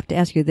 but I have to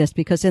ask you this,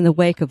 because in the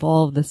wake of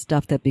all of the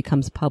stuff that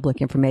becomes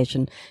public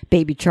information,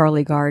 Baby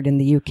Charlie Gard in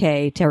the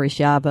UK, Terry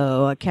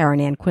Schiavo, Karen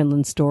Ann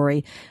Quinlan's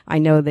story, I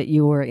know that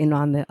you were in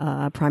on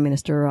the Prime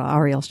Minister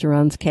Ariel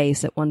Sharon's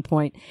case at one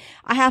point.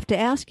 I have to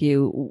ask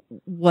you,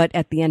 what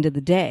at the end of the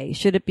day,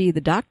 should it be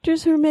the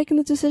doctors who are making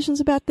the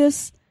decisions about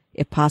this?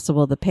 If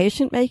possible, the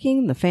patient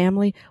making, the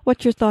family?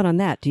 What's your thought on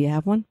that? Do you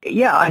have one?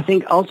 Yeah, I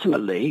think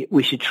ultimately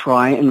we should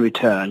try and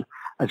return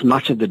as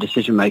much of the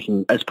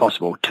decision-making as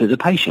possible to the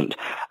patient.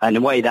 And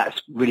in a way,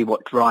 that's really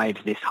what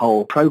drives this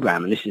whole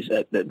program. And this is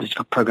this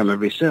program of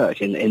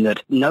research in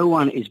that no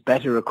one is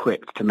better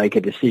equipped to make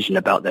a decision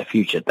about their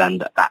future than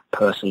that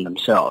person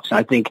themselves. And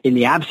I think in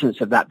the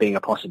absence of that being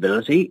a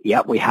possibility,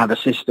 yeah, we have a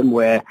system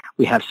where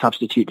we have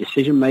substitute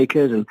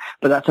decision-makers,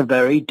 but that's a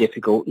very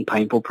difficult and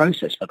painful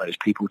process for those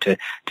people to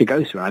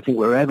go through. And I think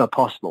wherever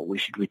possible, we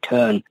should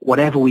return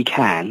whatever we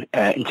can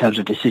in terms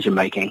of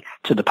decision-making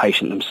to the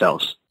patient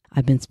themselves.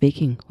 I've been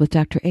speaking with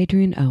Dr.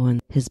 Adrian Owen.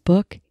 His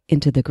book,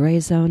 Into the Gray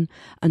Zone,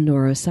 a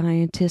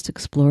neuroscientist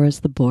explores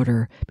the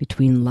border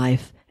between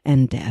life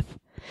and death.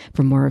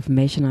 For more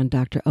information on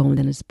Dr. Owen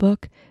and his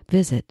book,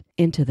 visit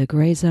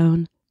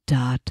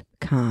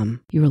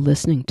intothegrayzone.com. You are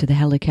listening to the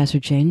Halli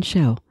Casser-Jayne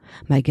Show.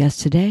 My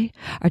guests today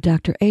are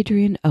Dr.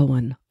 Adrian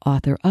Owen,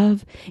 author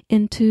of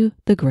Into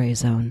the Gray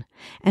Zone,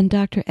 and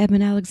Dr.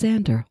 Eban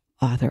Alexander,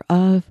 author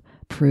of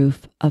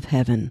Proof of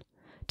Heaven.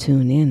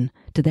 Tune in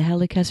to the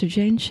Halli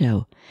Casser-Jayne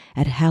Show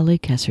at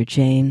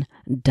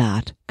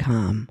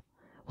hallicasserjayne.com.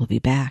 We'll be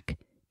back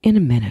in a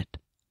minute.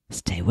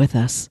 Stay with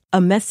us.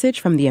 A message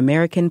from the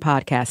American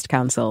Podcast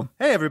Council.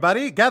 Hey,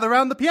 everybody, gather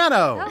around the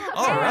piano. Oh,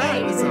 all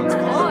right.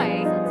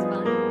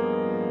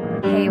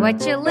 Boy. Hey,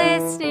 what you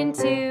listening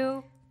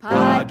to?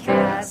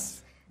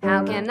 Podcasts.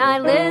 How can I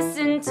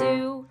listen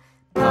to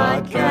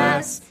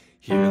podcasts?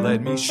 Here,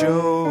 let me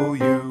show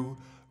you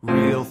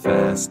real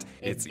fast.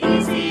 It's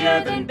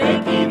easier than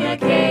baking a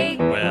cake.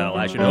 Well,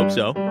 I should hope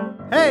so.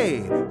 Hey,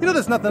 you know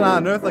there's nothing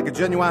on earth like a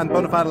genuine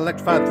bona fide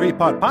electrified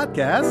 3-part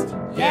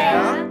podcast?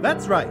 Yeah.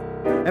 That's right.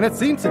 And it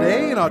seems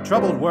today in our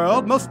troubled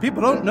world, most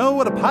people don't know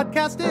what a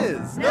podcast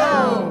is.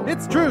 No.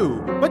 It's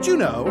true, but you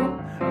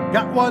know.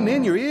 Got one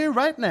in your ear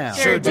right now.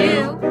 Sure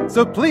do.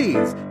 So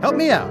please, help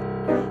me out.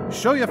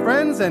 Show your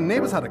friends and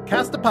neighbors how to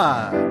cast a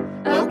pod.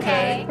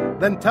 Okay.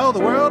 Then tell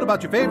the world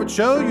about your favorite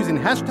show using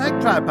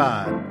hashtag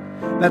tripod.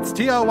 That's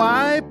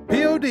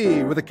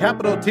TRYPOD with a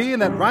capital T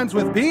and that rhymes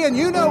with P, and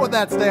you know what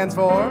that stands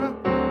for.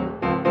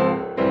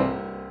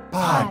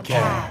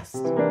 Podcast.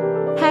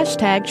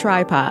 Hashtag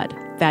tripod.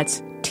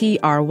 That's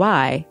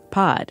TRY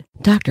pod.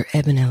 Dr.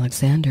 Eban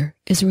Alexander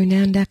is a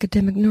renowned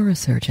academic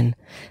neurosurgeon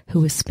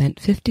who has spent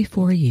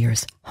 54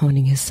 years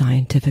honing his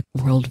scientific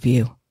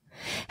worldview.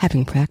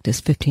 Having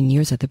practiced 15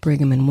 years at the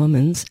Brigham and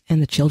Women's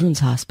and the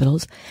Children's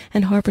Hospitals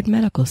and Harvard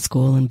Medical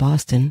School in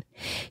Boston,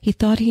 he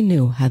thought he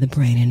knew how the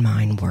brain and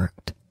mind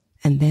worked.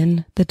 And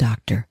then the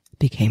doctor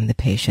became the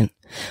patient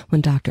when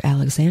Dr.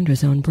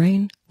 Alexander's own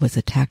brain was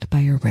attacked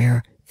by a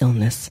rare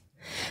illness.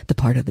 The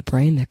part of the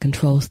brain that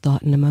controls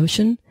thought and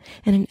emotion,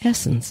 and in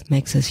essence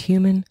makes us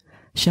human,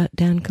 shut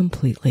down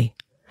completely.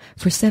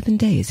 For 7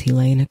 days he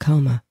lay in a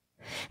coma.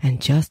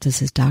 And just as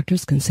his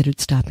doctors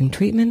considered stopping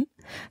treatment,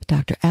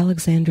 Dr.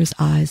 Alexander's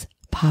eyes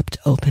popped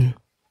open.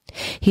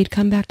 He'd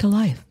come back to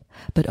life,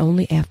 but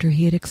only after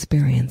he had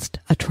experienced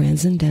a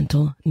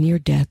transcendental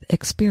near-death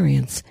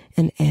experience,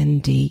 an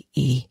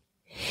NDE.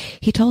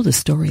 He told his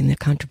story in the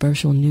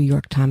controversial New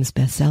York Times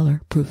bestseller,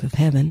 Proof of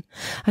Heaven,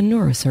 a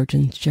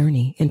neurosurgeon's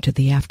journey into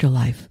the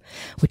afterlife,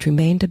 which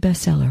remained a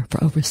bestseller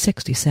for over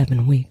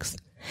 67 weeks.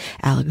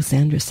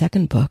 Alexander's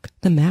second book,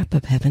 The Map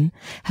of Heaven,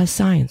 How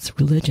Science,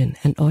 Religion,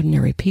 and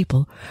Ordinary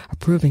People Are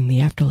Proving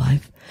the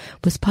Afterlife,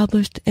 was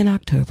published in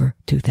October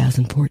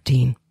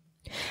 2014.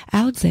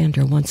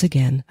 Alexander once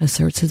again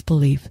asserts his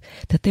belief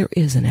that there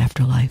is an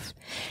afterlife,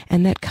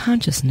 and that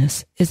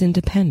consciousness is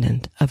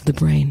independent of the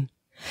brain.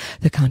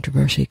 The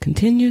controversy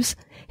continues,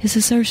 his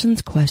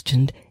assertions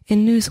questioned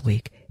in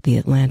Newsweek, The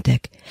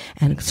Atlantic,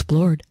 and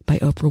explored by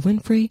Oprah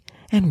Winfrey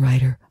and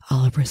writer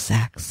Oliver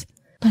Sacks.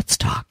 Let's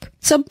talk.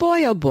 So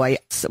boy, oh boy,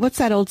 what's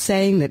that old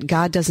saying that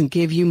God doesn't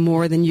give you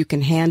more than you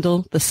can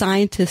handle? The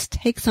scientist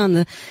takes on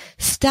the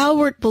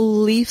stalwart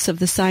beliefs of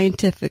the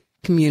scientific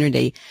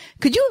community.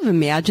 Could you have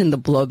imagined the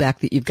blowback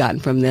that you've gotten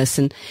from this?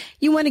 And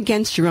you went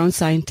against your own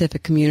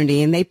scientific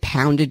community and they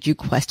pounded you,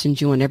 questioned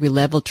you on every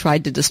level,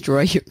 tried to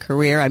destroy your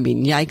career. I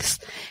mean,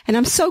 yikes. And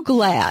I'm so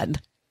glad,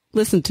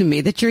 listen to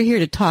me, that you're here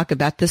to talk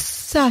about this,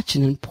 such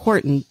an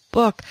important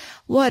book.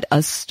 What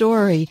a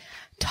story.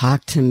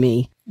 Talk to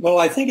me. Well,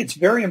 I think it's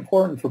very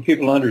important for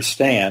people to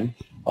understand,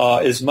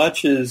 as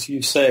much as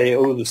you say,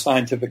 oh, the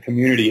scientific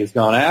community has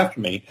gone after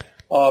me.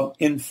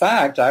 In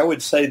fact, I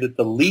would say that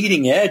the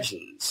leading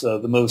edges,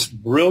 the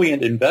most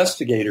brilliant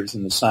investigators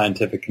in the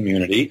scientific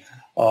community,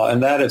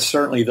 and that is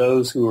certainly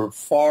those who are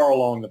far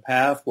along the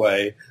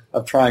pathway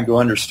of trying to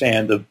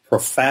understand the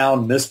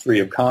profound mystery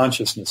of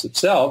consciousness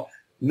itself,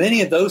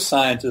 many of those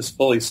scientists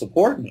fully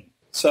support me.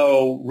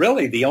 So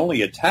really the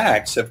only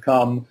attacks have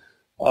come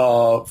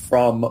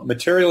from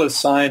materialist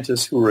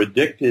scientists who are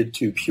addicted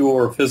to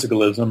pure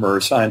physicalism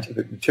or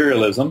scientific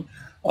materialism,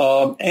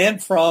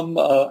 and from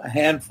a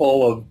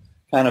handful of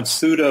kind of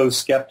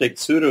pseudo-skeptic,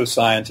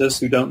 pseudo-scientists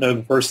who don't know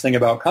the first thing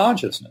about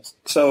consciousness.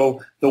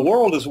 So the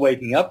world is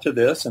waking up to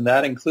this, and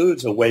that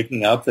includes a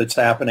waking up that's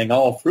happening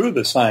all through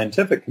the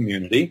scientific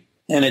community,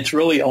 and it's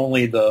really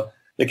only the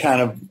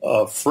kind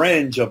of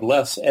fringe of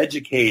less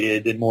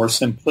educated and more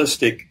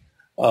simplistic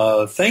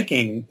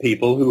thinking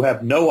people who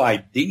have no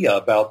idea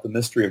about the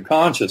mystery of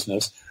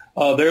consciousness.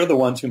 They're the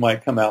ones who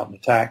might come out and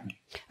attack me.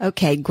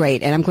 Okay,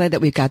 great. And I'm glad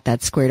that we've got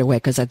that squared away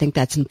because I think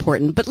that's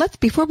important. But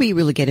before we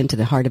really get into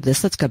the heart of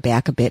this, let's go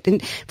back a bit.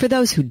 And for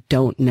those who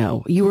don't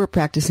know, you were a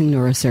practicing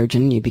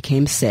neurosurgeon, you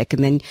became sick,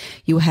 and then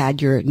you had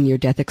your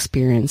near-death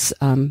experience,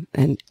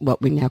 and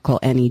what we now call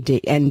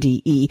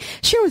NDE.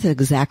 Share with us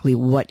exactly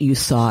what you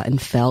saw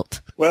and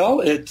felt. Well,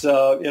 it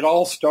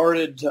all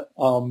started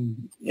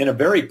in a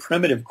very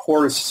primitive,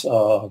 coarse,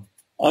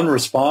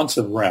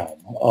 unresponsive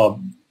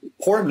realm.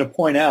 Important to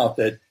point out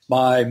that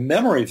my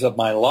memories of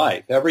my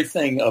life,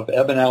 everything of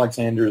Eban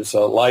Alexander's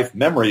life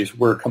memories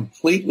were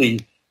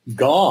completely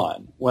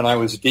gone when I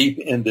was deep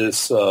in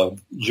this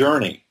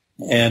journey.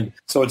 And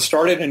so it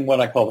started in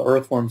what I call the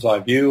earthworm's eye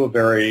view, a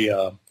very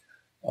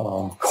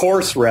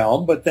coarse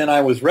realm, but then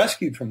I was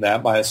rescued from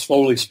that by a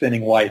slowly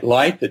spinning white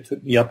light that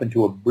took me up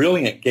into a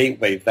brilliant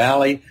gateway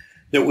valley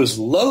that was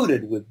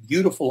loaded with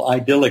beautiful,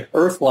 idyllic,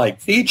 earth-like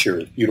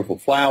features, beautiful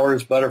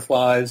flowers,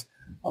 butterflies,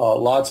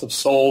 lots of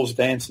souls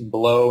dancing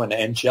below and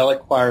angelic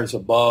choirs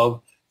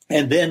above.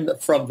 And then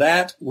from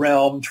that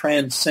realm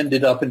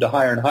transcended up into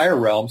higher and higher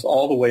realms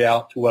all the way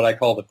out to what I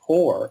call the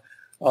core,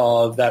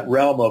 that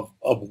realm of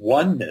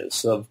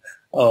oneness,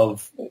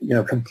 of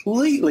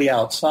completely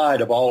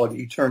outside of all of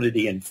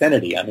eternity,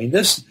 infinity. I mean,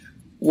 this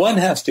one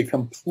has to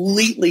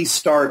completely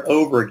start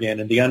over again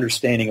in the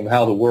understanding of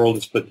how the world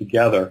is put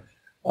together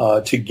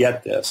to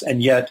get this.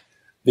 And yet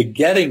the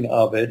getting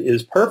of it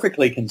is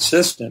perfectly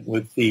consistent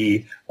with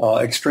the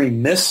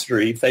extreme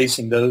mystery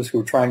facing those who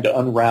are trying to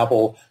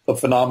unravel the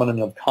phenomenon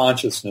of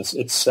consciousness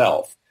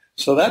itself.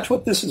 So that's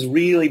what this is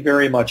really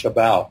very much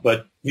about.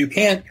 But you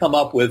can't come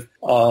up with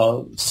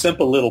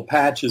simple little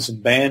patches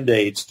and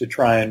Band-Aids to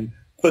try and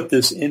put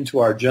this into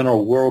our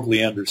general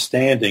worldly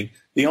understanding.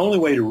 The only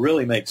way to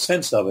really make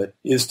sense of it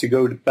is to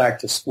go back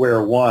to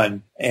square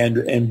one and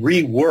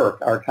rework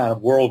our kind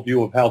of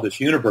worldview of how this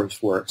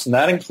universe works. And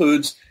that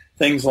includes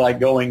things like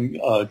going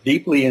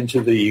deeply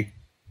into the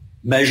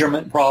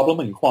measurement problem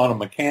in quantum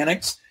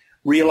mechanics,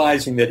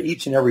 realizing that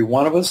each and every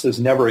one of us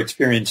has never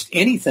experienced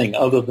anything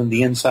other than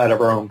the inside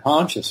of our own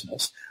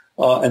consciousness.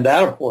 And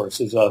that, of course,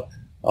 is a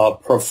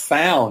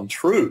profound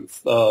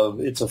truth.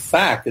 It's a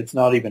fact. It's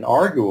not even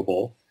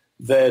arguable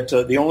that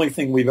the only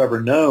thing we've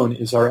ever known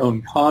is our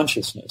own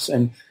consciousness.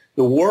 And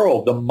the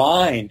world, the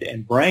mind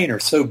and brain are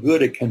so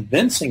good at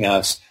convincing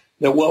us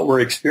that what we're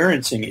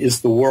experiencing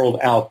is the world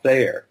out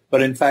there.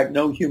 But in fact,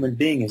 no human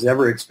being has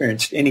ever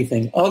experienced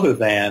anything other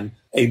than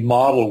a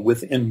model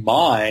within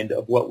mind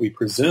of what we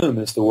presume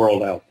is the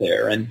world out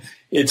there. And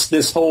it's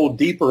this whole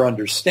deeper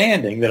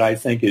understanding that I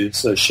think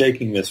is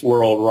shaking this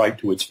world right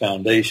to its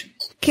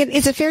foundations.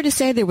 Is it fair to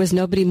say there was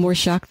nobody more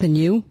shocked than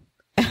you?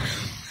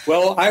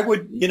 Well, I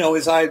would,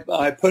 as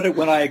I put it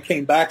when I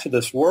came back to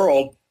this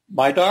world,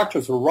 my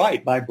doctors were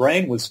right. My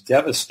brain was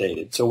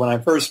devastated. So when I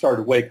first started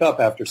to wake up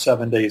after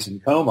 7 days in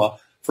coma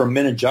from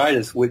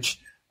meningitis, which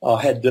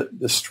had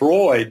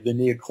destroyed the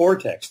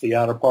neocortex, the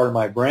outer part of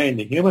my brain,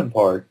 the human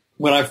part.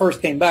 When I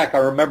first came back, I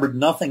remembered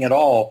nothing at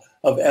all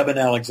of Eban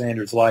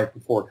Alexander's life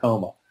before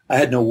coma. I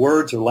had no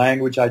words or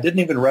language. I didn't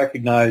even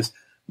recognize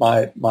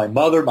my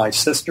mother, my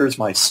sisters,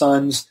 my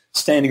sons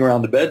standing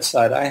around the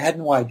bedside. I had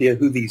no idea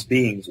who these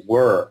beings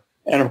were.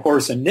 And of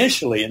course,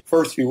 initially, in the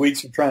first few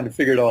weeks of trying to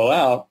figure it all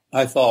out,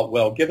 I thought,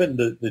 well, given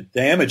the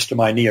damage to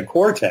my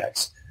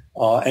neocortex,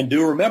 and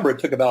do remember, it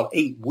took about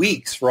 8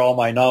 weeks for all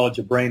my knowledge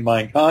of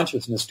brain-mind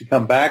consciousness to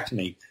come back to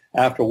me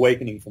after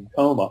awakening from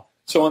coma.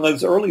 So in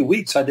those early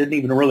weeks, I didn't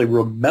even really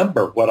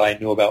remember what I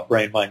knew about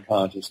brain-mind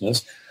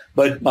consciousness.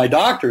 But my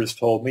doctors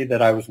told me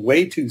that I was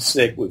way too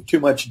sick with too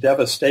much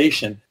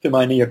devastation to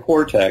my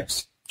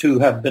neocortex to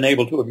have been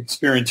able to have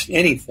experienced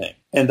anything.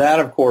 And that,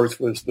 of course,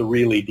 was the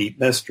really deep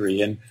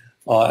mystery. And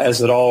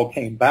as it all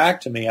came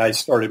back to me, I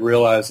started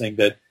realizing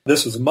that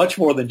this was much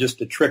more than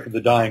just a trick of the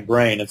dying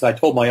brain. As I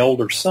told my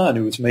older son,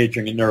 who was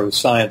majoring in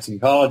neuroscience in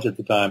college at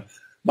the time,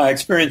 my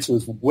experience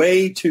was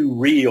way too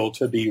real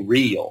to be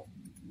real,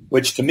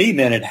 which to me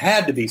meant it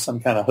had to be some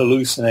kind of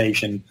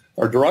hallucination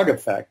or drug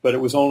effect. But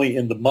it was only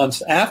in the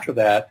months after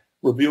that,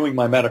 reviewing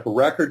my medical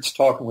records,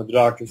 talking with the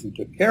doctors who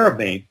took care of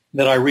me,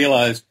 that I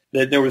realized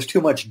that there was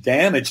too much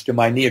damage to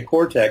my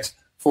neocortex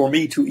for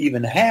me to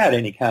even have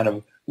any kind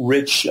of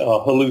rich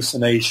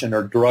hallucination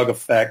or drug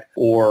effect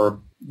or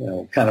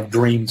kind of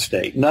dream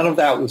state. None of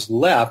that was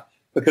left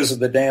because of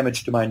the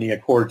damage to my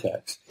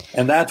neocortex.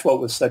 And that's what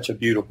was such a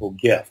beautiful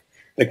gift,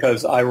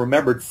 because I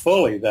remembered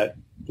fully that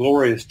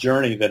glorious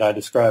journey that I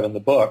describe in the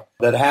book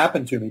that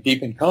happened to me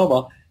deep in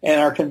coma, and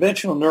our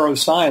conventional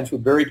neuroscience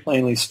would very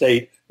plainly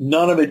state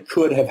none of it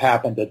could have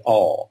happened at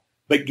all.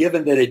 But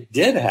given that it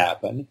did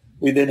happen,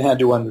 we then had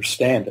to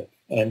understand it.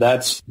 And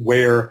that's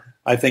where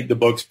I think the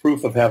books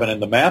Proof of Heaven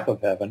and The Map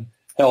of Heaven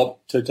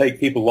help to take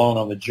people along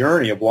on the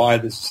journey of why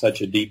this is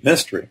such a deep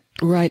mystery.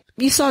 Right.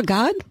 You saw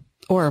God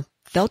or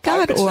felt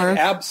God? I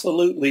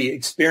absolutely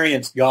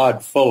experienced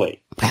God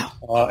fully.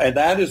 Wow. And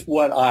that is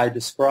what I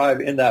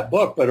describe in that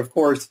book. But of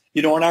course,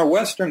 in our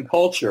Western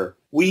culture,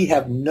 we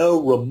have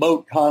no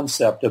remote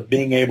concept of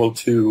being able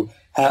to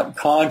have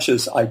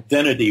conscious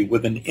identity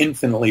with an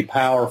infinitely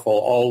powerful,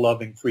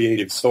 all-loving,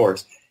 creative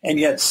source. And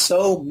yet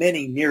so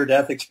many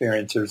near-death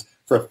experiencers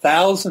for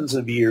thousands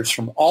of years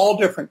from all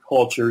different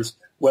cultures,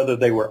 whether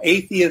they were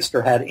atheists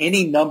or had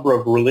any number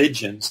of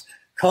religions,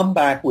 come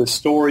back with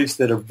stories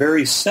that are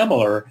very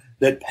similar,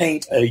 that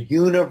paint a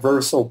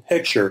universal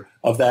picture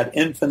of that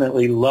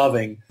infinitely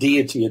loving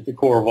deity at the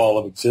core of all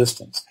of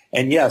existence.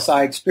 And yes,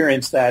 I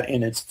experienced that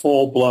in its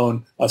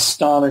full-blown,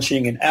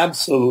 astonishing, and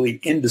absolutely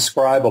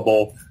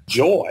indescribable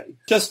joy,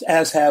 just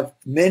as have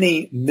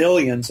many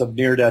millions of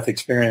near-death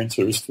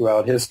experiencers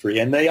throughout history.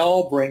 And they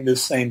all bring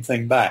this same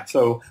thing back.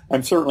 So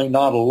I'm certainly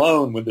not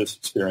alone with this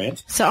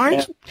experience. So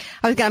I'm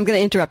going to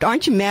interrupt.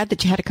 Aren't you mad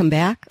that you had to come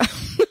back?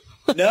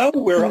 No,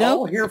 we're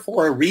all here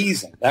for a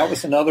reason. That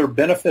was another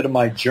benefit of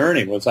my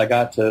journey, was I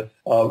got to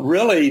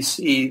really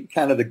see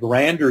kind of the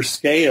grander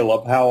scale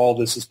of how all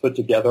this is put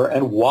together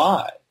and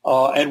why.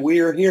 And we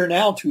are here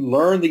now to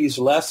learn these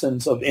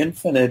lessons of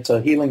infinite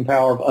healing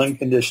power of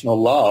unconditional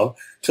love,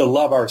 to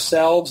love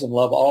ourselves and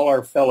love all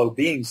our fellow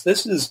beings.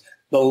 This is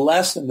the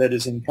lesson that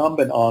is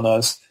incumbent on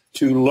us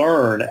to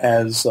learn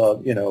as,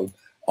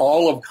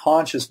 all of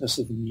consciousness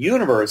of the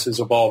universe is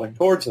evolving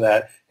towards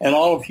that, and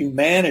all of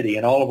humanity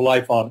and all of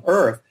life on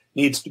Earth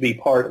needs to be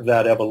part of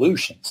that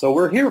evolution. So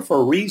we're here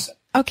for a reason.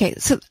 Okay,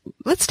 so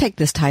let's take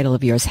this title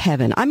of yours,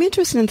 Heaven. I'm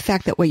interested in the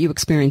fact that what you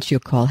experience you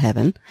call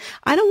heaven.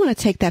 I don't want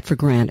to take that for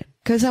granted,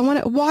 because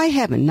why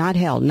heaven, not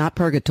hell, not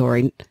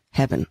purgatory,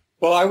 heaven?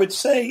 Well, I would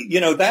say,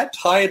 that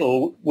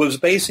title was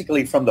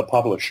basically from the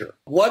publisher.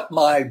 What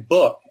my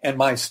book and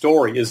my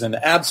story is an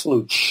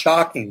absolute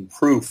shocking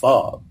proof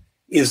of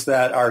is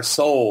that our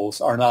souls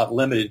are not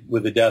limited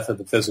with the death of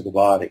the physical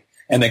body,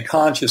 and that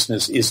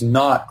consciousness is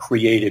not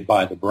created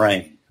by the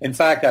brain. In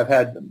fact, I've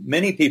had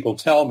many people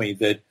tell me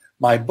that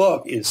my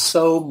book is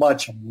so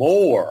much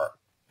more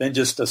than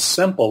just a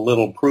simple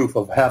little proof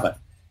of heaven.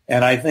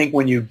 And I think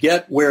when you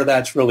get where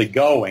that's really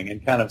going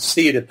and kind of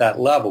see it at that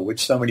level,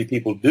 which so many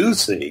people do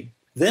see,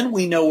 then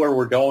we know where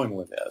we're going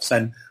with this.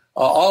 And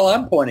all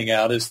I'm pointing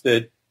out is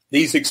that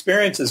these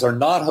experiences are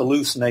not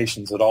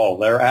hallucinations at all.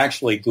 They're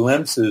actually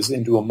glimpses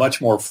into a much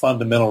more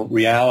fundamental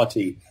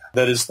reality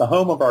that is the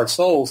home of our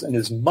souls and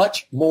is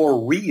much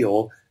more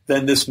real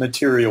than this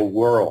material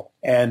world.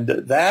 And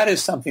that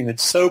is something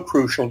that's so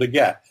crucial to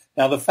get.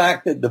 Now, the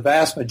fact that the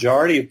vast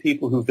majority of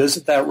people who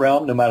visit that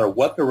realm, no matter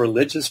what their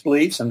religious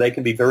beliefs, and they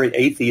can be very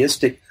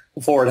atheistic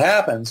before it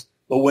happens,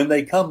 but when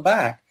they come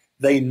back,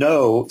 they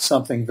know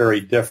something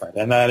very different.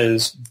 And that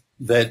is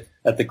that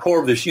at the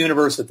core of this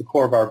universe, at the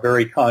core of our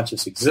very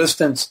conscious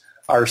existence,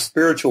 our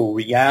spiritual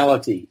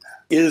reality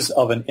is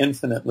of an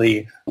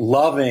infinitely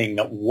loving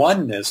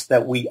oneness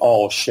that we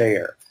all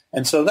share.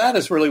 And so that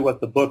is really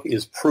what the book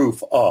is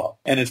proof of.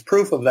 And it's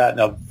proof of that in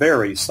a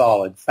very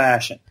solid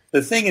fashion.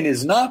 The thing it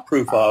is not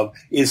proof of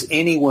is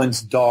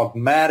anyone's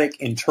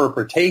dogmatic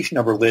interpretation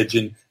of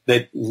religion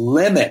that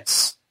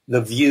limits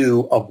the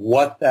view of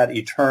what that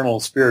eternal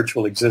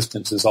spiritual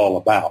existence is all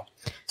about.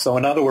 So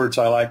in other words,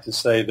 I like to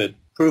say that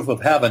Proof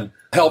of Heaven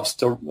helps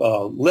to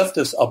lift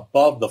us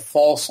above the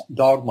false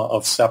dogma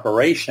of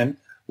separation,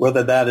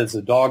 whether that is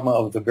a dogma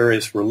of the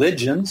various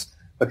religions,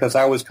 because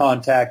I was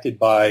contacted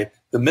by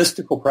the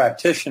mystical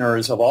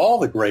practitioners of all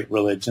the great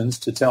religions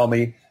to tell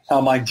me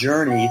how my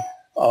journey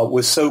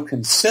was so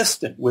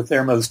consistent with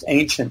their most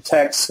ancient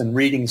texts and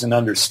readings and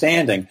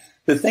understanding.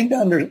 The thing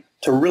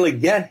to really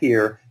get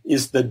here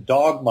is the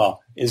dogma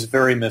is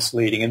very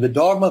misleading, and the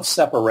dogma of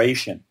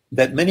separation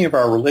that many of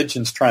our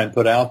religions try and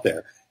put out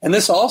there. And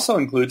this also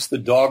includes the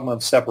dogma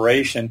of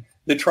separation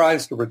that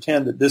tries to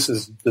pretend that this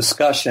is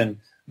discussion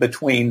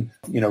between,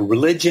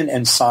 religion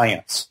and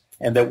science,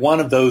 and that one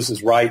of those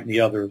is right and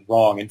the other is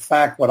wrong. In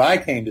fact, what I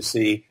came to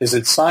see is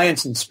that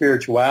science and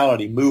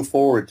spirituality move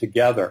forward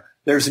together.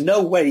 There's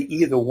no way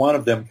either one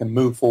of them can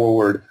move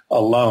forward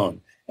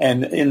alone.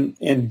 And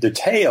in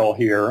detail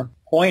here,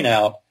 point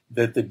out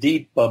that the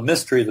deep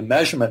mystery of the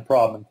measurement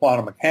problem in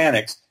quantum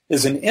mechanics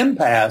is an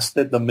impasse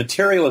that the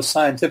materialist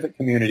scientific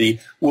community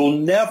will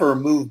never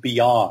move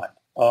beyond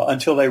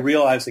until they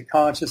realize that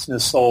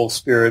consciousness, soul,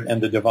 spirit,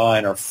 and the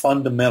divine are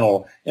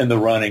fundamental in the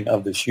running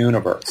of this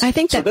universe. I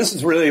think so this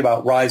is really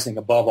about rising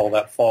above all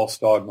that false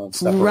dogma and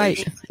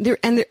separation.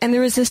 Right.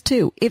 There is this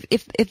too.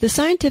 If the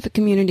scientific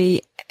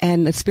community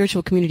and the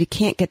spiritual community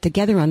can't get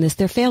together on this,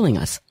 they're failing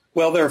us.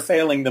 Well, they're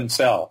failing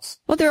themselves.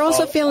 Well, they're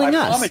also failing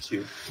us. I promise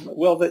you.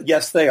 Well,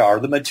 yes, they are.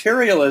 The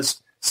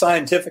materialist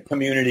scientific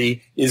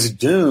community is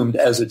doomed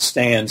as it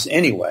stands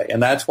anyway,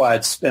 and that's why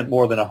it's spent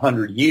more than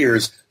 100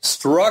 years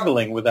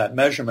struggling with that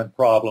measurement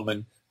problem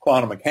in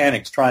quantum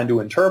mechanics, trying to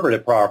interpret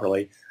it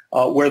properly,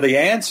 where the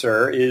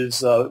answer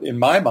is, in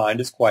my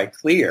mind, is quite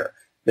clear,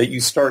 that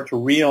you start to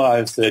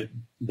realize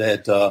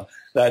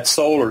that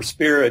soul or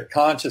spirit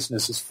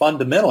consciousness is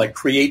fundamental. It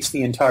creates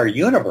the entire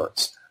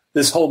universe.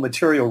 This whole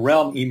material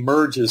realm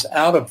emerges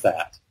out of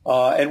that.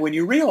 And when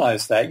you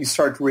realize that, you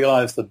start to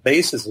realize the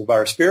basis of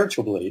our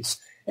spiritual beliefs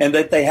and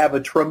that they have a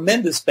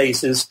tremendous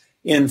basis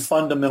in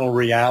fundamental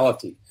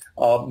reality.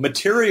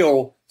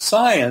 Material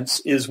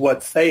science is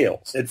what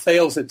fails. It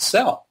fails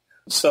itself.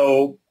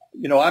 So,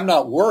 I'm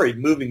not worried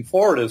moving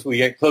forward as we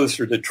get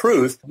closer to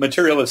truth.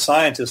 Materialist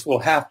scientists will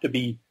have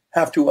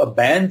to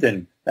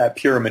abandon that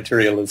pure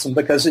materialism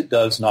because it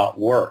does not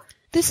work.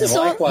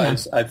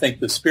 Likewise, I think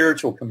the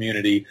spiritual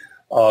community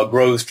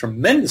grows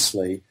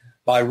tremendously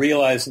by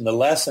realizing the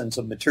lessons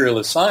of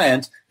materialist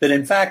science, that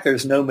in fact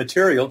there's no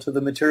material to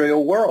the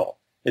material world.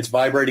 It's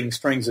vibrating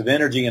strings of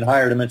energy in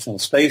higher dimensional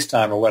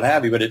space-time or what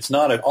have you, but it's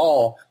not at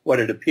all what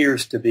it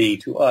appears to be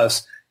to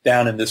us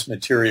down in this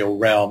material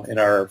realm in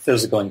our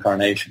physical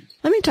incarnations.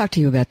 Let me talk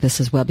to you about this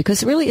as well,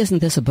 because really isn't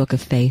this a book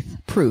of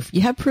faith? Proof. You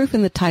have proof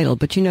in the title,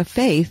 but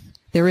faith,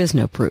 there is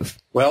no proof.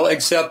 Well,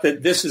 except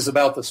that this is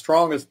about the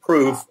strongest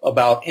proof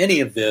about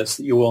any of this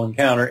that you will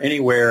encounter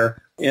anywhere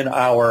in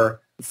our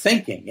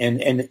thinking.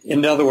 And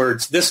in other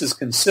words, this is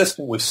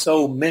consistent with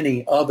so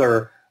many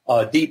other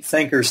deep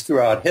thinkers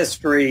throughout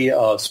history,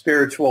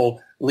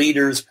 spiritual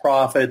leaders,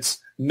 prophets,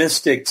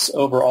 mystics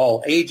over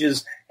all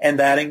ages, and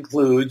that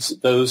includes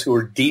those who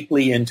are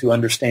deeply into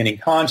understanding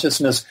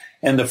consciousness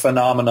and the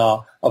phenomena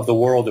of the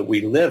world that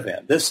we live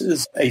in. This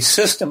is a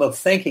system of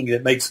thinking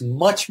that makes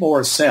much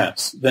more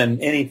sense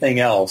than anything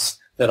else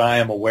that I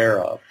am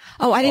aware of.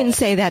 Oh, I didn't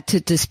say that to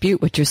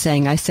dispute what you're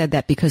saying. I said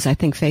that because I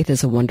think faith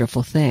is a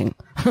wonderful thing.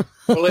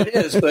 Well, it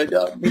is, but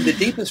the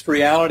deepest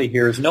reality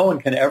here is no one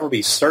can ever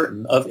be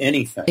certain of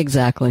anything.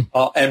 Exactly.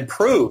 And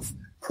proof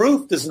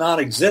does not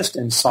exist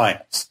in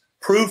science.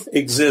 Proof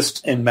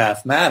exists in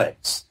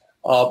mathematics.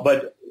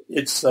 But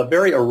it's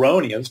very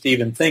erroneous to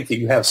even think that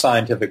you have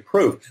scientific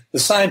proof. The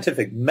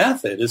scientific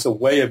method is a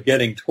way of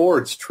getting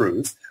towards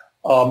truth.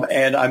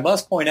 And I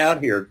must point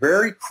out here,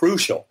 very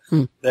crucial,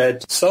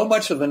 that so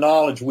much of the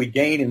knowledge we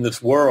gain in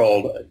this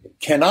world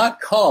cannot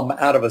come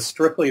out of a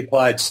strictly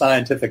applied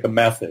scientific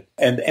method.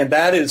 And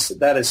that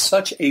is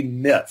such a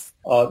myth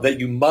that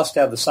you must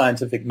have the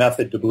scientific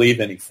method to believe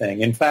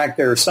anything. In fact,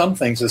 there are some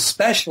things,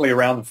 especially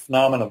around the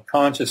phenomenon of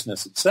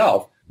consciousness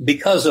itself,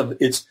 because of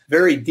its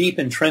very deep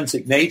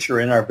intrinsic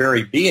nature in our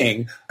very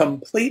being,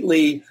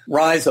 completely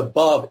rise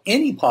above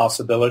any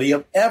possibility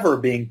of ever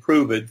being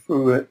proven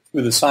through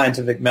the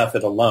scientific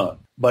method alone.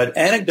 But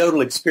anecdotal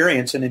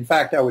experience, and in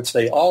fact I would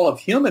say all of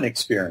human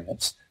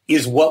experience,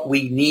 is what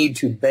we need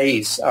to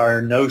base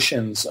our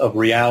notions of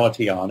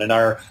reality on. And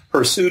our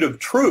pursuit of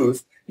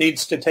truth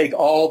needs to take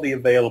all the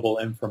available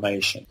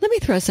information. Let me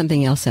throw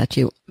something else at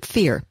you.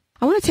 Fear.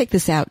 I want to take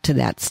this out to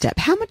that step.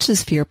 How much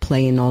does fear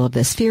play in all of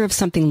this? Fear of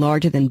something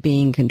larger than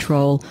being in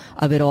control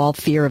of it all,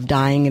 fear of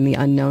dying in the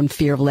unknown,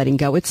 fear of letting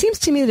go. It seems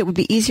to me that it would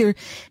be easier,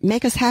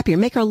 make us happier,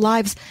 make our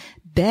lives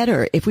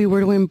better if we were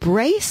to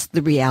embrace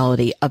the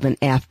reality of an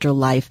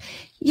afterlife.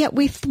 Yet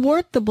we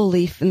thwart the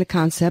belief in the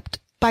concept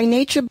by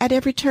nature at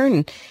every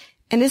turn.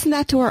 And isn't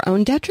that to our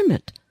own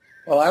detriment?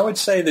 Well, I would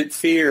say that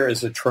fear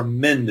is a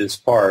tremendous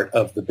part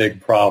of the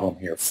big problem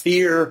here.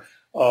 Fear,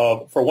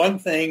 for one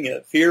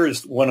thing, fear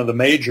is one of the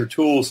major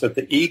tools that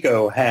the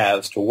ego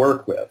has to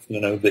work with.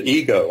 The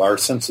ego, our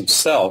sense of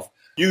self,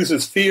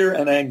 uses fear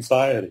and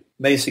anxiety.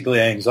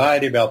 Basically,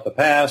 anxiety about the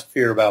past,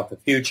 fear about the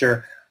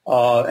future.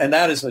 And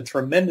that is a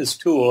tremendous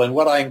tool. And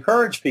what I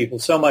encourage people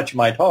so much in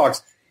my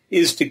talks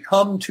is to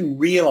come to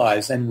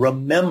realize and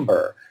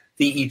remember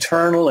the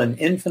eternal and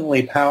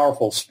infinitely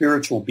powerful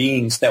spiritual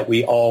beings that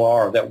we all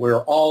are, that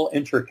we're all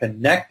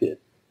interconnected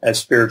as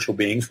spiritual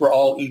beings. We're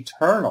all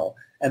eternal,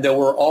 and that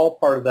we're all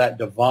part of that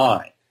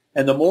divine.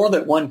 And the more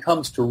that one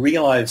comes to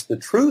realize the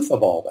truth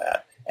of all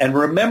that and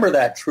remember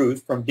that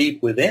truth from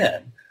deep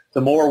within,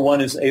 the more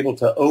one is able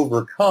to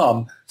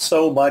overcome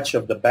so much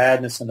of the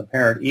badness and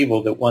apparent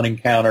evil that one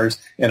encounters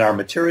in our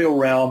material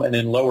realm and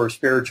in lower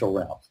spiritual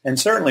realms. And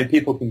certainly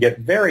people can get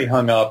very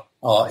hung up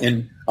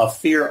in a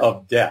fear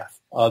of death.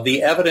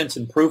 The evidence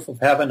and proof of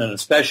heaven, and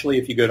especially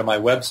if you go to my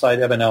website,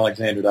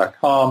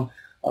 ebanalexander.com,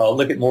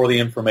 look at more of the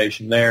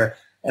information there,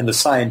 and the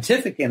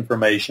scientific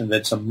information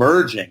that's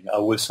emerging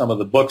with some of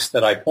the books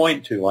that I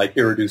point to, like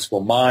Irreducible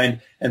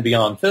Mind and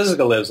Beyond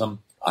Physicalism.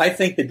 I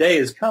think the day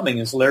is coming,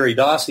 as Larry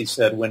Dossey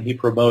said when he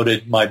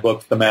promoted my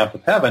book, The Map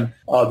of Heaven,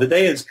 the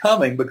day is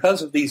coming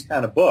because of these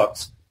kind of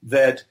books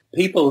that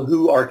people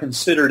who are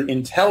considered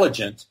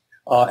intelligent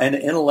and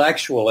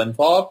intellectual and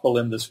thoughtful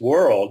in this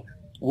world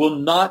will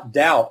not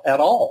doubt at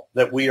all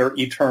that we are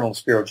eternal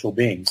spiritual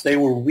beings. They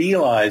will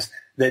realize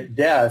that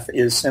death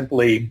is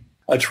simply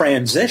a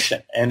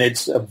transition, and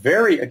it's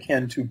very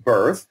akin to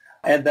birth,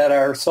 and that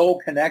our soul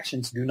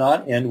connections do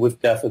not end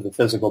with death of the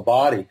physical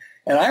body.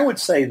 And I would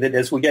say that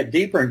as we get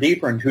deeper and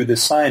deeper into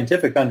this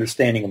scientific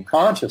understanding of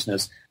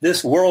consciousness,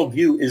 this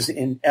worldview is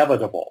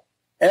inevitable.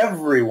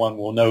 Everyone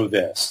will know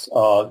this,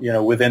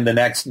 within the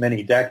next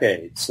many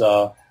decades.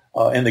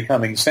 In the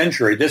coming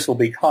century, this will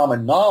be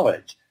common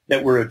knowledge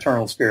that we're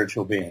eternal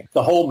spiritual beings.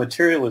 The whole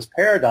materialist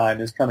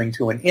paradigm is coming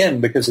to an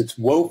end because it's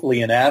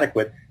woefully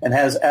inadequate and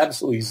has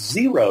absolutely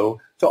zero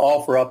to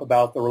offer up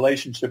about the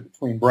relationship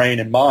between brain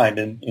and mind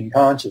in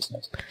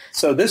consciousness.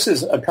 So this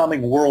is a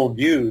coming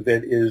worldview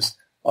that is,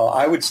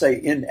 I would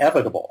say,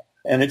 inevitable.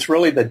 And it's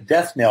really the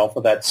death knell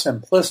for that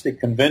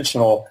simplistic,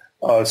 conventional,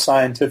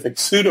 scientific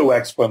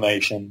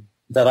pseudo-explanation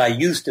that I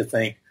used to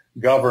think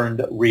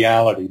governed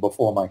reality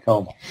before my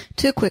coma.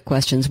 Two quick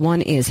questions.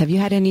 One is, have you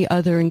had any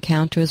other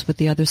encounters with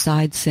the other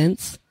side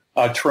since?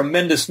 A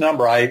tremendous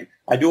number. I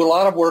do a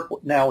lot of work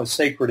now with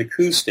sacred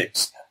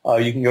acoustics.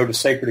 You can go to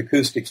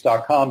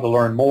sacredacoustics.com to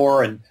learn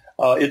more, and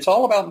it's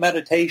all about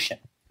meditation.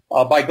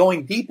 By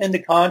going deep into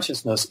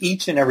consciousness,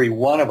 each and every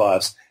one of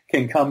us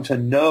can come to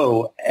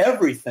know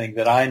everything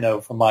that I know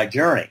from my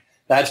journey.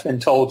 That's been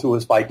told to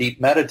us by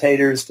deep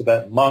meditators,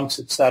 Tibetan monks,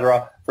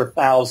 etc., for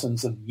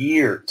thousands of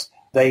years.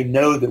 They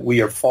know that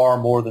we are far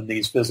more than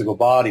these physical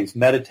bodies.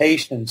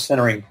 Meditation and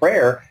centering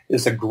prayer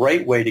is a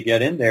great way to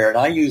get in there. And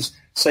I use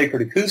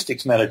sacred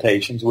acoustics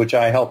meditations, which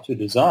I helped to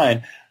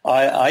design.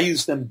 I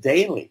use them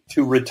daily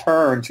to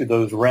return to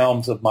those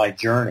realms of my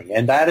journey.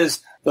 And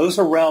those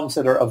are realms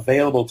that are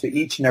available to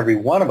each and every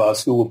one of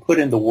us who will put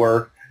in the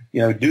work,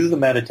 do the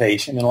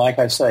meditation. And like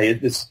I say,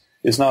 this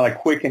is not a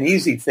quick and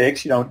easy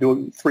fix. You don't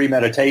do 3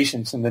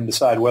 meditations and then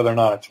decide whether or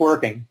not it's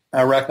working.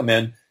 I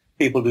recommend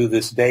people do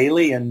this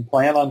daily and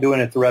plan on doing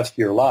it the rest of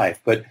your life.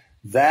 But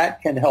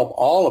that can help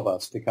all of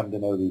us to come to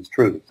know these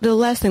truths. The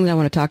last thing that I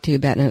want to talk to you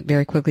about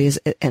very quickly is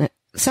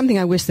something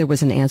I wish there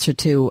was an answer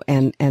to,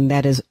 and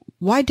that is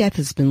why death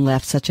has been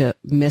left such a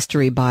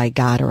mystery by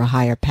God or a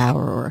higher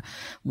power or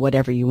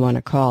whatever you want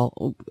to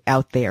call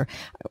out there.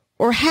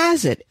 Or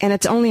has it? And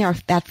it's only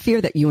that fear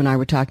that you and I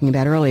were talking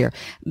about earlier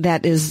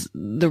that is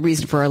the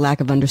reason for our lack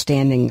of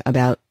understanding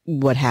about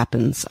what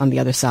happens on the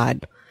other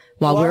side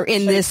while we're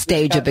in this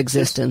stage of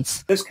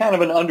existence. This kind of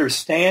an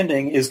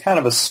understanding is kind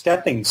of a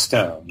stepping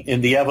stone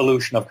in the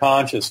evolution of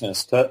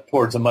consciousness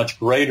towards a much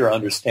greater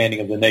understanding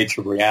of the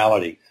nature of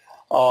reality.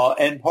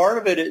 And part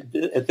of it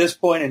at this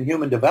point in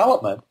human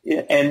development,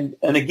 and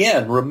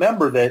again,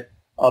 remember that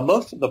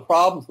most of the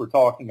problems we're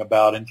talking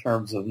about in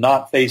terms of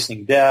not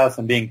facing death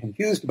and being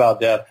confused about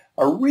death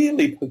are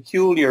really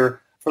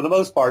peculiar, for the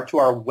most part, to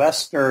our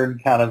Western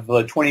kind of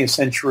 20th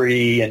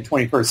century and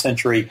 21st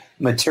century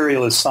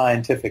materialist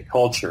scientific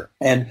culture.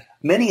 And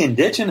many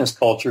indigenous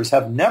cultures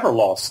have never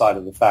lost sight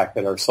of the fact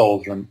that our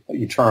souls are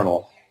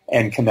eternal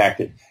and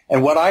connected.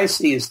 And what I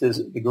see is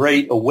the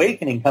great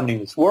awakening coming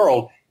to this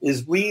world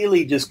is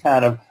really just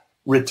kind of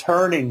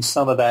returning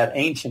some of that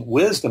ancient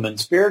wisdom and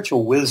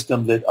spiritual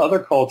wisdom that other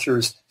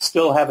cultures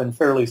still have in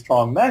fairly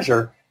strong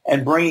measure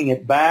and bringing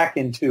it back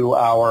into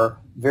our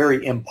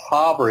very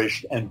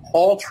impoverished and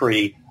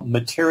paltry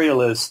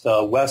materialist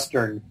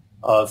Western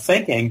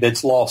thinking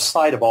that's lost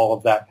sight of all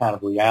of that kind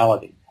of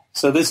reality.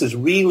 So this is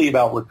really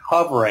about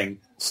recovering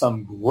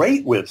some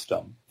great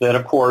wisdom that,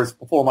 of course,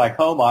 before my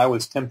coma, I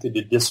was tempted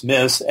to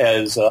dismiss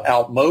as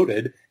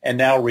outmoded, and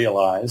now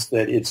realize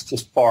that it's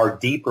just far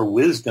deeper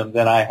wisdom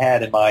than I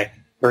had in my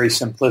very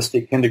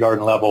simplistic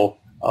kindergarten level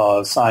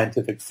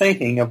scientific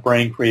thinking of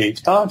brain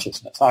creates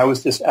consciousness. I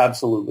was just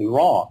absolutely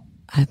wrong.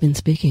 I've been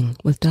speaking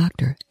with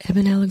Dr.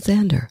 Eban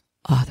Alexander,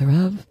 author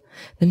of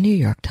the New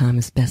York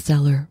Times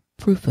bestseller,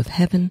 Proof of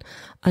Heaven,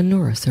 A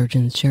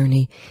Neurosurgeon's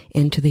Journey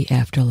into the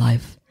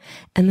Afterlife,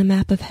 and The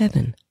Map of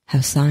Heaven,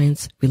 How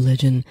Science,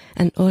 Religion,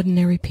 and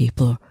Ordinary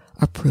People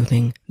Are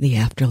Proving the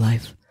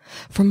Afterlife.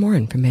 For more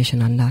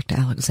information on Dr.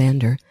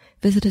 Alexander,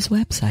 visit his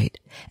website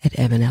at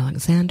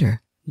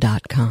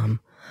ebanalexander.com,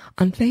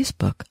 on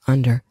Facebook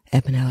under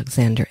Eban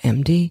Alexander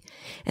MD,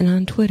 and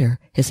on Twitter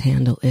his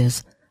handle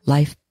is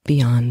Life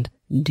Beyond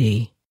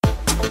D.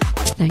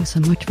 Thanks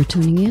so much for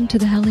tuning in to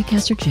the Halli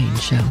Casser-Jayne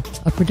Show,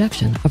 a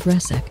production of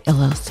Resec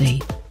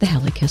LLC. The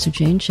Halli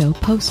Casser-Jayne Show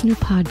posts new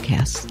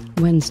podcasts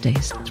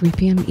Wednesdays, 3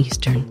 p.m.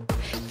 Eastern.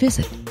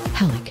 visit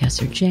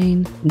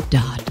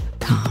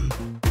HalliCasser-Jayne.com.